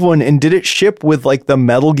have one? And did it ship with like the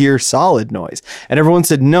Metal Gear Solid noise? And everyone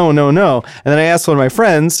said, no. And then I asked one of my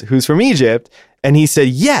friends who's from Egypt and he said,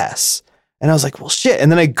 yes. And I was like, well, shit.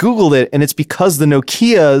 And then I Googled it, and it's because the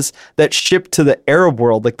Nokias that shipped to the Arab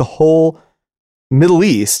world, like the whole Middle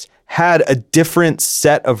East, had a different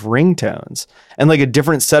set of ringtones and like a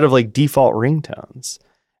different set of like default ringtones.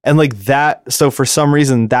 And like that, so for some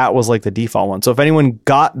reason, that was like the default one. So if anyone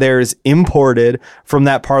got theirs imported from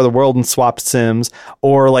that part of the world and swapped SIMs,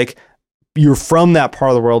 or like you're from that part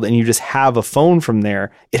of the world and you just have a phone from there,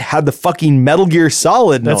 it had the fucking Metal Gear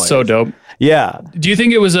Solid noise. That's so dope. Yeah. Do you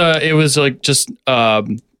think it was like just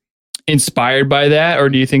inspired by that, or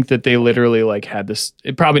do you think that they literally like had this?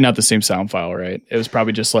 It probably not the same sound file, right? It was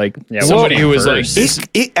probably just like somebody who was like this.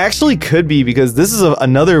 It actually could be, because this is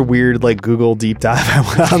another weird like Google deep dive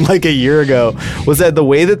I went on like a year ago, was that the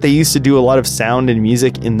way that they used to do a lot of sound and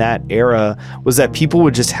music in that era was that people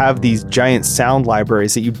would just have these giant sound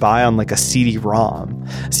libraries that you buy on like a CD-ROM.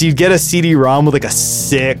 So you'd get a CD-ROM with like a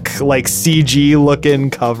sick like CG looking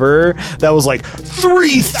cover that was like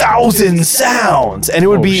 3,000 sounds, and it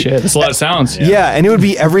would be shit. That's a lot of sounds. Yeah, and it would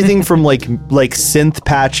be everything from like synth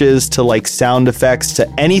patches to like sound effects to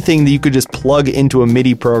anything that you could just plug into a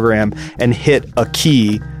MIDI program and hit a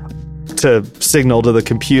key to signal to the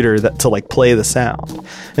computer that to like play the sound.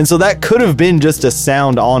 And so that could have been just a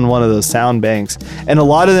sound on one of those sound banks. And a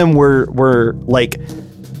lot of them were like,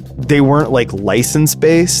 they weren't like license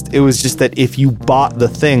based. It was just that if you bought the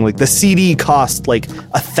thing, like the CD cost like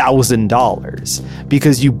 $1,000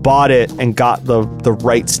 because you bought it and got the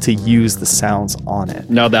rights to use the sounds on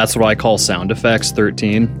it. No, that's what I call sound effects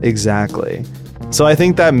 13. Exactly. So I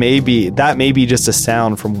think that may be just a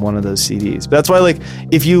sound from one of those CDs. But that's why, like,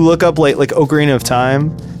 if you look up like Ocarina of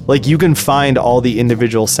Time, like you can find all the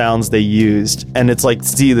individual sounds they used, and it's like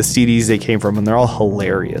see the CDs they came from, and they're all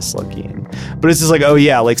hilarious looking. But it's just like, oh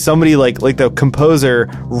yeah, like somebody like the composer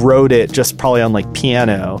wrote it just probably on like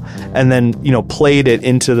piano, and then played it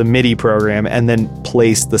into the MIDI program, and then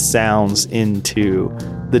placed the sounds into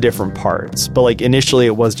the different parts. But like initially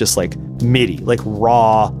it was just like MIDI, like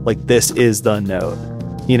raw, like this is the note,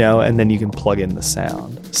 and then you can plug in the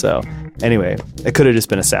sound. So anyway, it could have just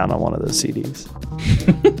been a sound on one of those CDs.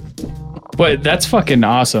 But that's fucking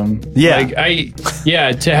awesome. Yeah. Like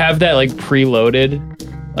to have that like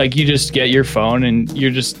preloaded, like you just get your phone and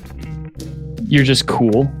you're just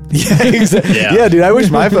cool. Yeah, exactly. Yeah, dude, I wish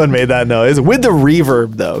my phone made that noise with the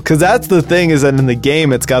reverb though, because that's the thing, is that in the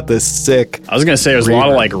game it's got this sick. I was gonna say there's a lot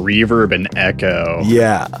of like reverb and echo.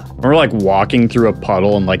 Yeah, we're like walking through a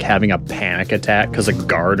puddle and like having a panic attack because a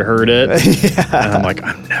guard heard it. Yeah. And I'm like,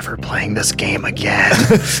 I'm never playing this game again.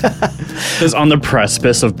 Just on the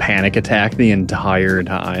precipice of panic attack the entire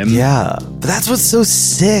time. Yeah, but that's what's so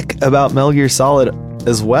sick about Metal Gear Solid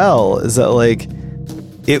as well, is that like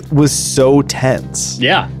it was so tense.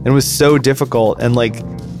 Yeah. And it was so difficult. And like,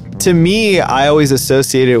 to me, I always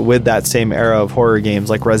associate it with that same era of horror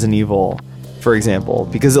games like Resident Evil, for example,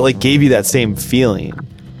 because it like gave you that same feeling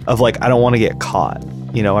of like, I don't want to get caught,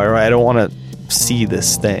 I don't want to see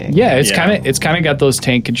this thing. Yeah, it's kind of got those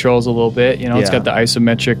tank controls a little bit, it's got the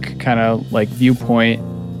isometric kind of like viewpoint.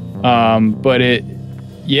 But it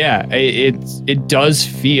does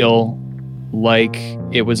feel like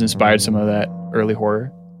it was inspired some of that early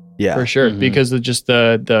horror. Yeah, for sure. Mm-hmm. Because of just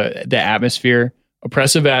the atmosphere,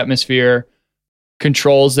 oppressive atmosphere,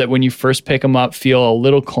 controls that when you first pick them up feel a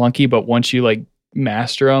little clunky, but once you like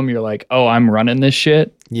master them, you're like, oh, I'm running this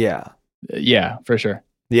shit. Yeah, for sure.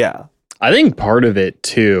 Yeah, I think part of it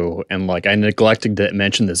too, and like I neglected to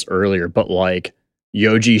mention this earlier, but like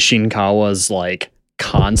Yoji Shinkawa's like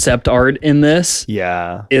concept art in this,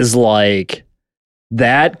 is like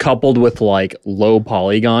that coupled with like low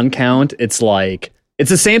polygon count. It's like it's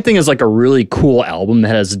the same thing as like a really cool album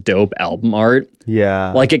that has dope album art.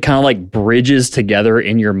 Yeah, like it kind of like bridges together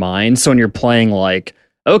in your mind. So when you're playing, like,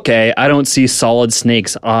 okay, I don't see Solid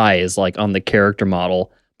Snake's eyes like on the character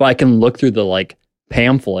model, but I can look through the like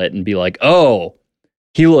pamphlet and be like, oh,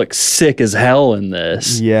 he looks sick as hell in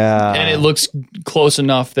this. Yeah, and it looks close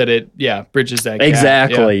enough that it bridges that gap.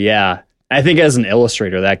 Exactly. Yeah. I think as an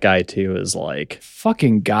illustrator, that guy too is like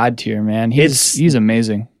fucking god tier, man. He's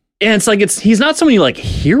amazing. And it's like he's not someone you like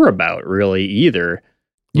hear about really either.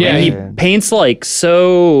 Yeah, he paints like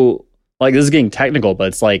so like, this is getting technical, but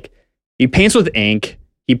it's like he paints with ink,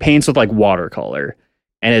 he paints with like watercolor,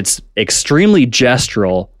 and it's extremely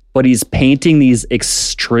gestural, but he's painting these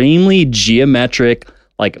extremely geometric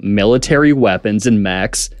like military weapons and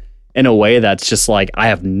mechs in a way that's just like, I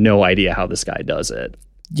have no idea how this guy does it.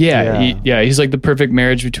 He's like the perfect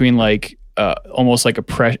marriage between like almost like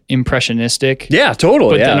impressionistic. Yeah,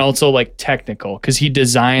 totally. But then also like technical, because he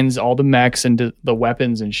designs all the mechs and the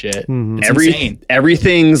weapons and shit. Mm-hmm.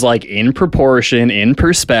 Everything's like in proportion, in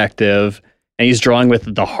perspective, and he's drawing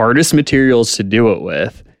with the hardest materials to do it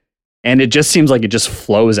with. And it just seems like it just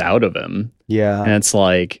flows out of him. Yeah. And it's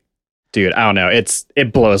like, dude, I don't know.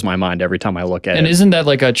 It blows my mind every time I look at it. And isn't that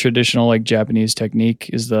like a traditional like Japanese technique?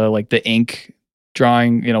 Is the like the ink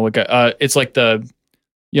drawing, you know, like it's like the,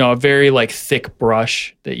 you know, a very like thick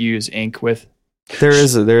brush that you use ink with. There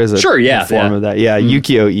is a sure, yeah, form of that. Yeah,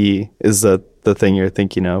 Ukiyo-e is the thing you're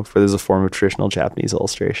thinking of, for there's a form of traditional Japanese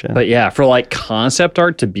illustration. But yeah, for like concept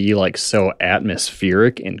art to be like so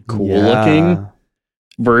atmospheric and cool looking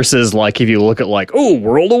versus like if you look at like, oh,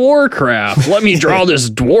 World of Warcraft, let me draw this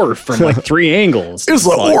dwarf from like 3 angles. It's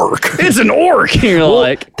an orc. It's an orc. And you're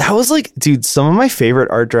like, that was like, dude, some of my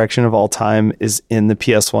favorite art direction of all time is in the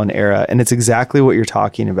PS1 era, and it's exactly what you're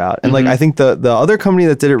talking about. And like I think the other company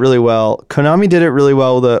that did it really well, Konami did it really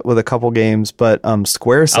well with a couple games, but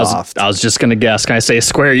Squaresoft. I was just gonna guess. Can I say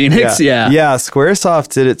Square Enix? Yeah.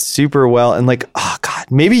 Squaresoft did it super well, and like, oh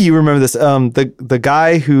god, maybe you remember this. The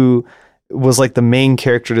guy who was like the main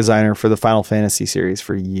character designer for the Final Fantasy series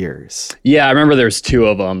for years. Yeah, I remember there's 2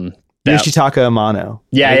 of them. Yoshitaka Amano.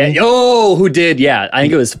 Yeah. Oh, who did? Yeah, I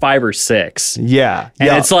think it was 5 or 6. Yeah.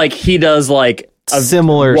 And it's like he does like a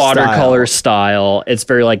similar watercolor style. It's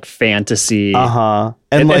very like fantasy. And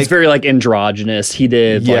like, it's very like androgynous. He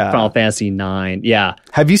did like Yeah. Final Fantasy 9. Yeah.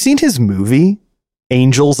 have you seen his movie,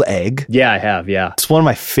 Angel's Egg? Yeah, I have. Yeah. It's one of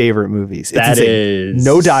my favorite movies. It's That insane. is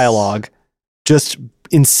No dialogue, just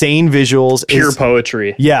insane visuals. pure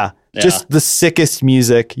poetry. Yeah. Just the sickest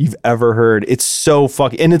music you've ever heard. It's so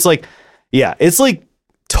fucking, and it's like, yeah, it's like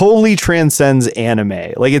totally transcends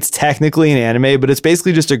anime. Like it's technically an anime, but it's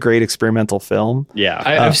basically just a great experimental film. Yeah.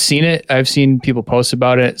 I've seen it. I've seen people post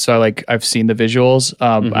about it. So I've seen the visuals.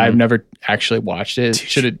 I've never actually watched it.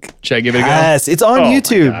 Should I give it a go? Yes, it's on Oh my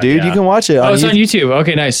YouTube, God, dude. yeah. You can watch it. Oh, it's on YouTube.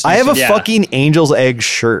 Okay, nice. I have a Yeah. fucking Angel's Egg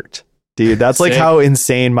shirt. Dude, that's like Sick. how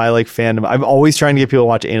insane my like fandom. I'm always trying to get people to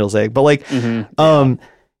watch Angel's Egg, but like,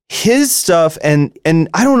 his stuff, and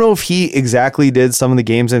I don't know if he exactly did some of the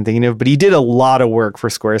games I'm thinking of, but he did a lot of work for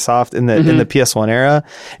Squaresoft in the PS1 era,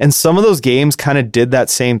 and some of those games kind of did that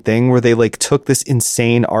same thing where they like took this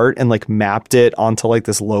insane art and like mapped it onto like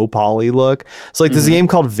this low poly look. So like there's a game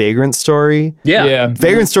called Vagrant Story. Yeah.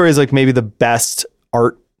 Vagrant Story is like maybe the best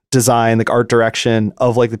art design, like art direction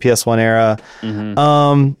of like the PS1 era.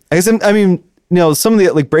 I guess I mean, you know, some of the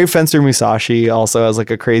like Brave Fencer Musashi also has like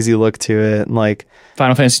a crazy look to it, and like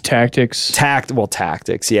Final Fantasy Tactics.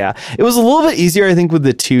 Tactics. Yeah, it was a little bit easier, I think, with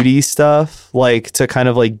the 2D stuff, like to kind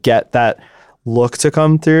of like get that look to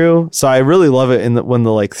come through. So I really love it when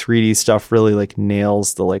the like 3D stuff really like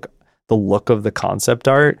nails the like the look of the concept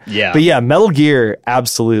art. Yeah. But yeah, Metal Gear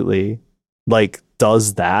absolutely like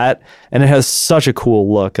does that, and it has such a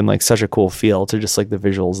cool look and like such a cool feel to just like the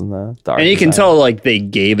visuals and the art And you can design. tell like they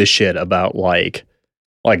gave a shit about like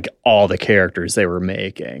all the characters they were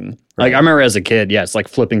making. Like I remember as a kid, it's like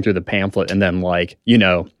flipping through the pamphlet and then like, you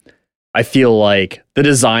know, I feel like the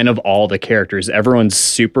design of all the characters, everyone's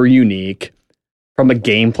super unique. From a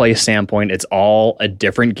gameplay standpoint, it's all a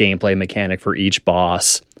different gameplay mechanic for each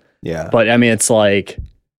boss. Yeah. But I mean, it's like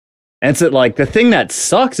the thing that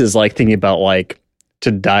sucks is like thinking about like to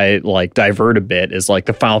divert a bit is like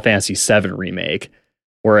the Final Fantasy VII remake,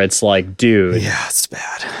 where it's like, dude, Yeah, it's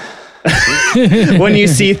bad. when you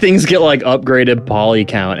see things get like upgraded poly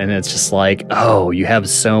count, and it's just like, oh, you have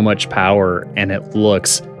so much power, and it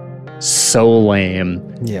looks so lame,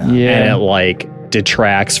 Yeah. and Yeah. it like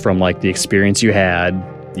detracts from like the experience you had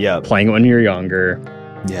Yeah. playing it when you're younger.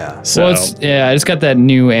 Yeah. So, Well, it's got that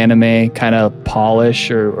new anime kind of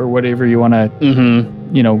polish or whatever you want to,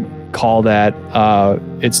 you know, call that.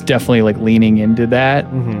 It's definitely like leaning into that.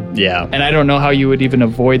 yeah, And I don't know how you would even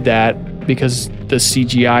avoid that because the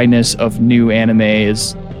CGI-ness of new anime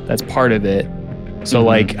that's part of it. So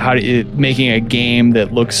like making a game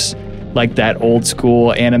that looks like that old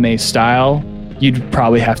school anime style, you'd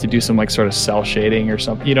probably have to do some like sort of cell shading or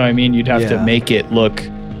something. You know what I mean? You'd have to Yeah. make it look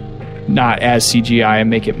not as CGI and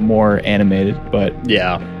make it more animated, but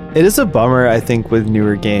yeah. It is a bummer, I think, with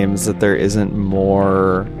newer games that there isn't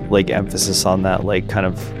more like emphasis on that like kind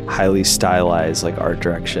of highly stylized like art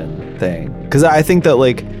direction thing. Because I think that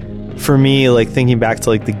like for me, like thinking back to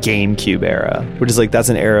like the GameCube era, which is like that's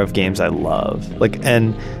an era of games I love. Like,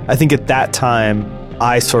 and I think at that time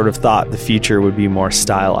I sort of thought the future would be more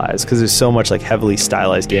stylized because there's so much like heavily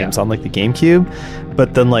stylized games on like the GameCube.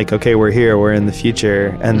 But then like, okay, we're here, we're in the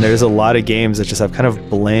future, and there's a lot of games that just have kind of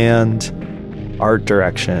bland art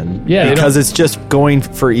direction. Yeah, they because it's just going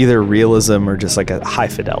for either realism or just like a high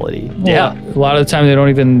fidelity. Yeah. a lot of the time they don't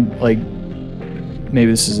even like, maybe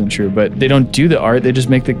this isn't true, but they don't do the art, they just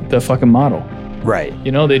make the fucking model. Right.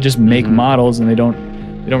 You know, they just make models and they don't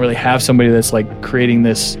they don't really have somebody that's like creating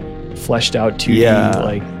this fleshed out 2D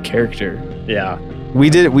like character. Yeah. We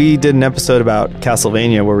did an episode about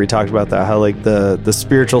Castlevania where we talked about that, how like the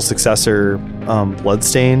spiritual successor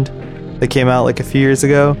Bloodstained that came out like a few years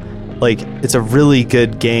ago, like it's a really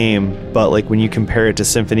good game, but like when you compare it to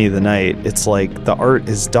Symphony of the Night, it's like the art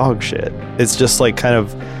is dog shit. It's just like kind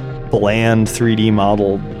of bland 3D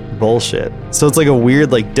modeled bullshit. So it's like a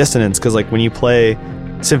weird like dissonance, because like when you play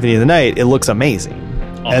Symphony of the Night, it looks amazing.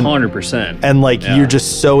 100%. And like you're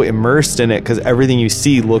just so immersed in it because everything you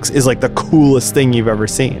see is like the coolest thing you've ever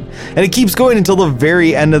seen. And it keeps going until the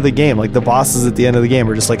very end of the game. Like the bosses at the end of the game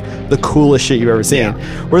are just like the coolest shit you've ever seen.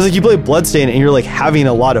 Yeah. Whereas like you play Bloodstained and you're like having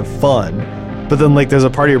a lot of fun, but then like there's a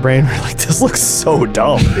part of your brain where like, this looks so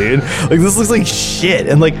dumb, dude. Like this looks like shit.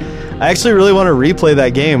 And like I actually really want to replay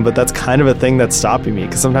that game, but that's kind of a thing that's stopping me,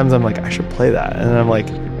 because sometimes I'm like, I should play that, and I'm like,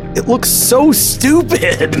 it looks so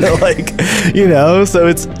stupid. Like, you know, so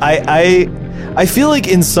it's I feel like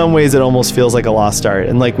in some ways it almost feels like a lost art,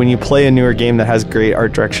 and like when you play a newer game that has great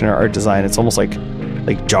art direction or art design, it's almost like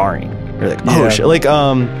jarring. You're like, oh shit. Like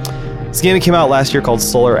this game that came out last year called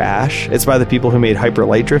Solar Ash. It's by the people who made Hyper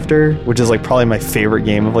Light Drifter, which is like probably my favorite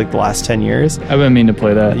game of like the last 10 years. I've been meaning to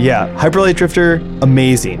play that. Yeah, Hyper Light Drifter,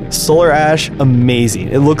 amazing. Solar Ash, amazing.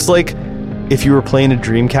 It looks like if you were playing a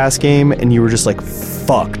Dreamcast game and you were just like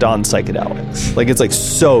fucked on psychedelics. Like it's like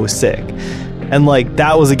so sick. And like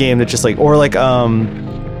that was a game that just like, or like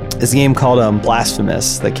this game called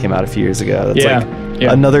Blasphemous that came out a few years ago. That's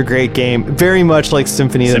another great game, very much like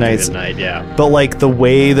Symphony of the Night. Yeah. But like the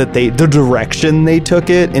way that the direction they took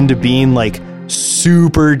it into being like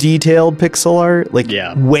super detailed pixel art, like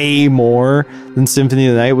way more than Symphony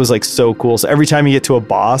of the Night, was like so cool. So every time you get to a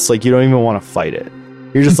boss, like you don't even want to fight it.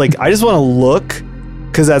 You're just like, I just want to look,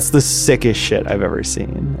 because that's the sickest shit I've ever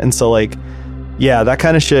seen. And so like, yeah, that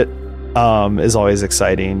kind of shit is always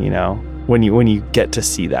exciting, you know, when you get to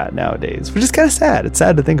see that nowadays, which is kind of sad. It's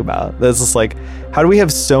sad to think about. That's just like, how do we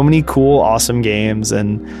have so many cool, awesome games,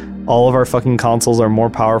 and all of our fucking consoles are more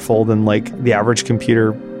powerful than like the average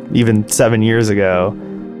computer even 7 years ago,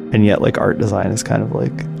 and yet like art design is kind of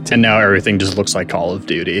like... And now everything just looks like Call of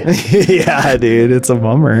Duty. Yeah, dude, it's a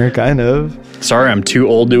bummer, kind of. Sorry, I'm too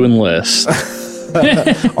old to enlist.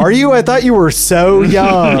 Are you? I thought you were so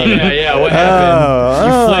young. Yeah, what happened?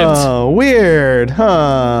 You flipped. Oh, weird,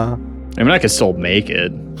 huh? I mean, I could still make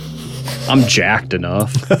it. I'm jacked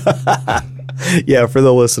enough. Yeah, for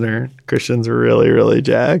the listener, Christian's really, really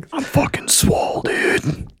jacked. I'm fucking swole,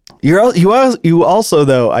 dude. You also,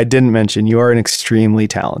 though, I didn't mention, you are an extremely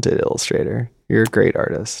talented illustrator. You're a great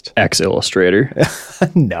artist. Ex-illustrator.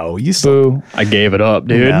 No, you still... Boo. I gave it up,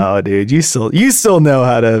 dude. No, dude. You still know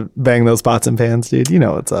how to bang those pots and pans, dude. You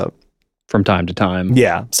know what's up. From time to time.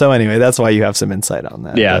 Yeah. So anyway, that's why you have some insight on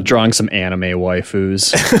that. Yeah, drawing some anime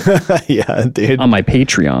waifus. Yeah, dude. On my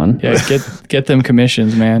Patreon. Yeah, get them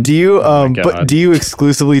commissions, man. Do you but do you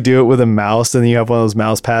exclusively do it with a mouse, and then you have one of those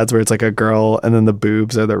mouse pads where it's like a girl and then the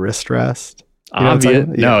boobs are the wrist rest? You know Obvious.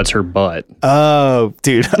 No, it's her butt. Oh,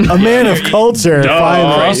 dude. A man of culture.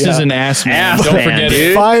 Finally. Frost is an ass man. Don't forget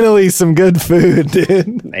it. Finally, some good food,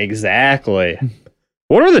 dude. Exactly.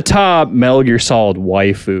 What are the top Metal Gear Solid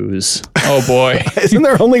waifus? Oh, boy. Isn't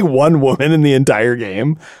there only one woman in the entire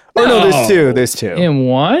game? Oh, no, there's two. There's two. In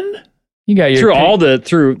one? You got your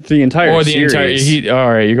through the entire series. All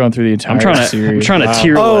right, you're going through the entire series. I'm trying to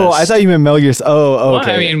tier list. Oh, I thought you meant Metal Gear. Oh, okay.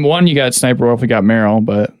 Well, I mean, one, you got Sniper Wolf, you got Meryl,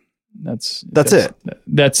 but that's it.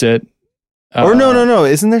 That's it. Or no.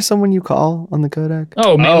 Isn't there someone you call on the codec?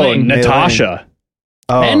 Oh, Mei-Ling. Natasha.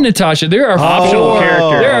 Oh. And Natasha. There are optional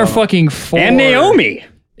characters. There are fucking 4. And Naomi.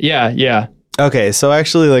 Yeah. Okay, so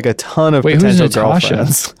actually like a ton of potential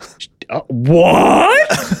girlfriends.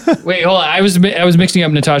 What? Wait, hold on. I was mixing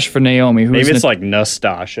up Natasha for Naomi. Maybe it's like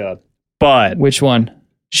Nastasha. But which one?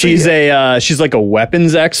 She's she's like a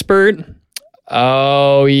weapons expert.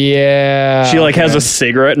 Oh yeah. She like has a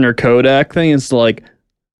cigarette in her codec thing. It's like,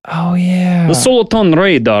 oh yeah, the Soliton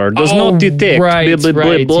radar does not detect. Right.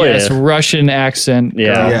 Yes, Russian accent.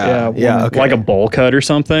 Yeah. Okay. Like a bowl cut or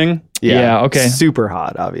something. Yeah. Okay. Super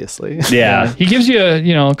hot, obviously. Yeah. He gives you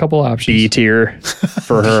a couple options. B tier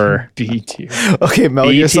for her. B tier. Okay,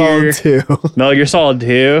 Metal Gear Solid 2. Metal Gear Solid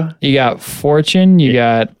 2. You got Fortune. You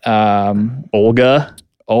got Olga.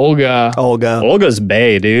 Olga's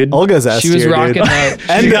bae, dude. Olga's S tier, She was rocking that.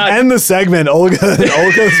 And the segment, Olga's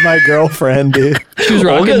my girlfriend, dude. She was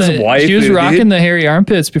rocking the hairy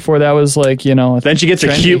armpits before that was like, Then she gets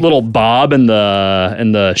trendy. A cute little bob in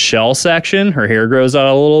the shell section. Her hair grows out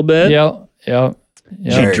a little bit. Yep.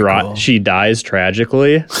 She dies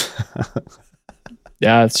tragically.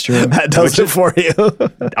 Yeah, that's true. That does it for you.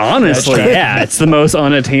 Honestly, yeah, it's the most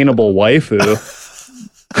unattainable waifu.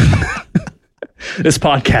 This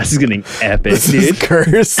podcast is getting epic, This dude. is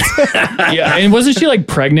cursed. Yeah, and wasn't she like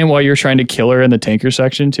pregnant while you were trying to kill her in the tanker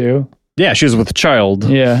section too? Yeah, she was with child.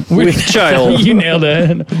 Yeah, With child. You nailed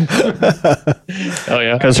it. Oh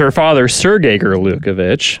yeah. Because her father, Sergei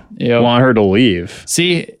Gerlukovich, Yep. wanted her to leave.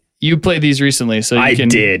 See, you played these recently, so you I can.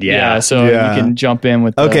 did, yeah. So Yeah. you can jump in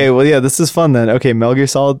with. Okay, well, yeah, this is fun then. Okay, Metal Gear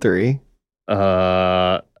Solid 3.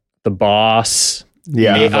 The boss.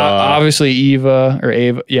 Yeah. Eva. Obviously Eva or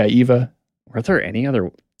Ava. Yeah, Eva. Were there any other?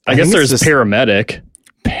 I I guess think there's it's just- paramedic.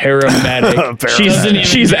 Paramedic. She's Doesn't even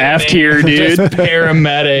she's get a F name. tier, dude. Just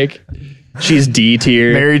paramedic. She's D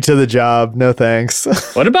tier. Married to the job. No thanks.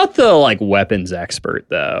 What about the like weapons expert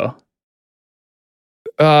though?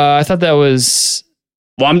 I thought that was.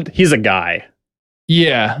 Well, he's a guy.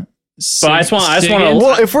 Yeah. But I just want to.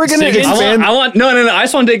 Well, if we're gonna expand, I want no. I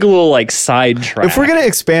just want to take a little like sidetrack. if we're gonna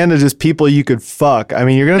expand to just people you could fuck, I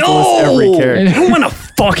mean, you're gonna have to list every character. I don't want to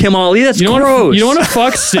fuck him all. That's You don't gross. want to. You don't want to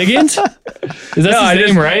fuck Sigint? Is that I his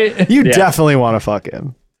just- name, right? You Yeah. definitely want to fuck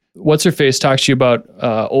him. What's her face talks to you about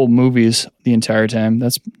old movies the entire time?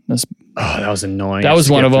 That's Oh, that was annoying. that I was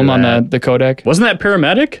one of skipped them through on that. the codec. Wasn't that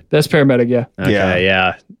paramedic? That's paramedic. Yeah. Okay,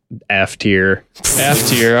 yeah. F tier. F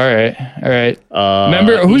tier. All right. All right.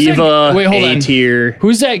 Remember who's that- Eva? wait, hold A on. tier.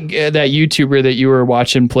 Who's that YouTuber that you were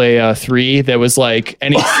watching play 3 that was like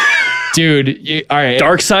any dude? All right.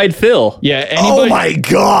 Dark Side Phil. Yeah. Anybody, Oh my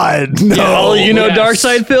god! No. Oh, you know Yes. Dark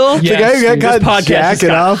Side Phil? Yeah. The guy who Yes, got this podcast jacking just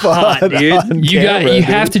got off hot, dude. on You camera,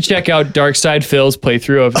 have dude. to check out Darkside Phil's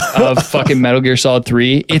playthrough of fucking Metal Gear Solid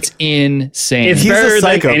 3. It's insane. It's He's a better than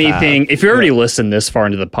psychopath. anything. If you already listened this far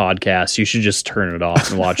into the podcast, you should just turn it off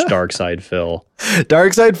and watch Dark Side Phil.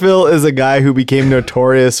 Darkside Phil is a guy who became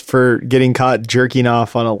notorious for getting caught jerking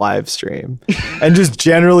off on a live stream and just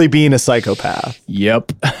generally being a psychopath.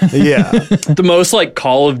 Yep. Yeah. The most like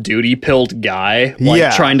Call of Duty pilled guy, like Yeah.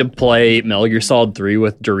 trying to play Metal Gear Solid 3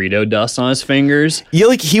 with Dorito dust on his fingers. Yeah,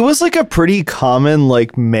 like he was like a pretty common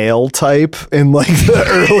like male type in like the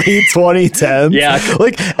early 2010s. Yeah.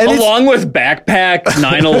 Like and it's- Along with Backpack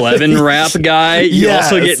 9/11 rap guy, you Yes.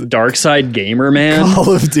 also get Dark Side Gamer Man.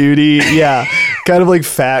 Call of Duty, yeah, kind of like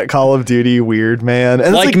fat Call of Duty weird man,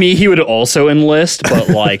 and Like it's me, he would also enlist, but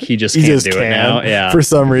like he just he can't just do can it now. Yeah, for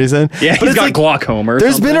some reason. yeah, but he's it's got like, glaucoma. Or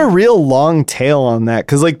there's something. been a real long tail on that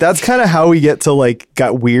because like that's kind of how we get to like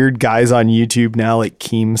got weird guys on YouTube now, like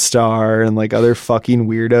Keemstar and like other fucking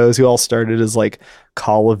weirdos who all started as like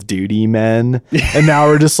Call of Duty men, and now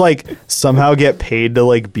we're just like somehow get paid to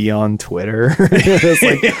like be on Twitter. It's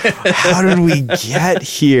like, how did we get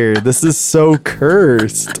here? This is so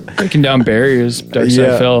cursed. Breaking down barriers, Darkside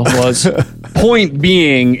Yeah. Phil was. Point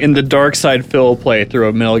being, in the Dark Side Phil playthrough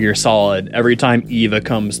of Metal Gear Solid, every time Eva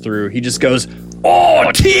comes through, he just goes, "Oh,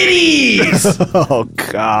 titties!" Oh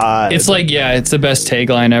god. It's like, yeah, it's the best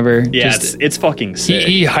tagline ever. Yeah, Just- it's fucking sick.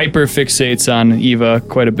 he hyper fixates on Eva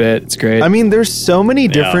quite a bit. It's great. I mean, there's so many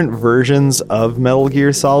different versions of Metal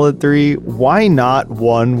Gear Solid 3. Why not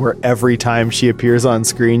one where every time she appears on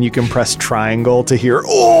screen, you can press triangle to hear,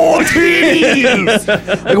 "Oh, titties!"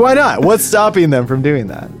 Like, why not? What's stopping them from doing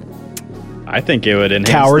that? I think it would enhance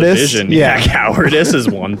Cowardice? the vision. Yeah. Cowardice is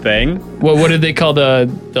one thing. what did they call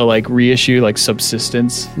the like reissue, like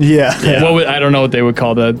subsistence? Yeah. What would, I don't know what they would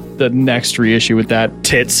call the next reissue with that.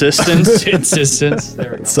 Tit systems. Insistence.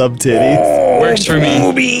 There we go. Sub titties. Works for me.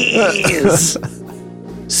 Movies.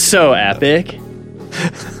 So epic.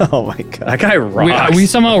 Oh my god. That guy rocks. We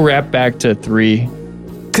somehow wrap back to 3.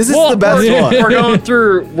 Because it's the best we're, one. we're going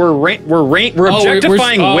through. We're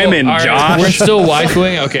objectifying women, all right, Josh. We're still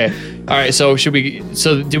waifuing. Okay. All right. So should we?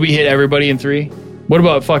 So did we hit everybody in 3? What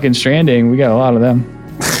about fucking Stranding? We got a lot of them.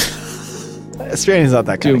 Stranding's not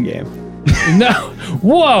that kind of Dude. game. No.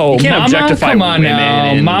 Whoa. Can't Mama, objectify come on women now,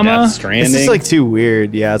 in Mama. Death It's Stranding. just like too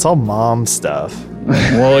weird. Yeah, it's all mom stuff.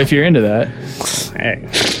 Well, if you're into that. Hey.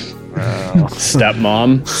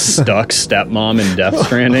 Stepmom, stuck stepmom in Death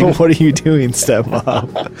Stranding. What are you doing, stepmom?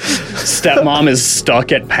 Stepmom is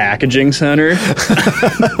stuck at packaging center.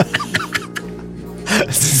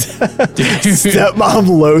 Stepmom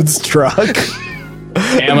loads truck.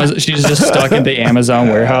 Amazon. She's just stuck in the Amazon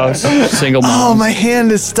warehouse. Single mom. Oh, my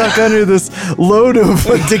hand is stuck under this load of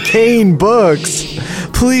decaying books.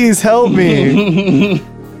 Please help me.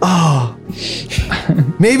 Oh.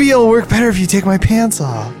 Maybe it'll work better if you take my pants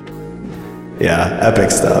off. Yeah,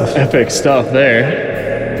 epic stuff. Epic stuff there.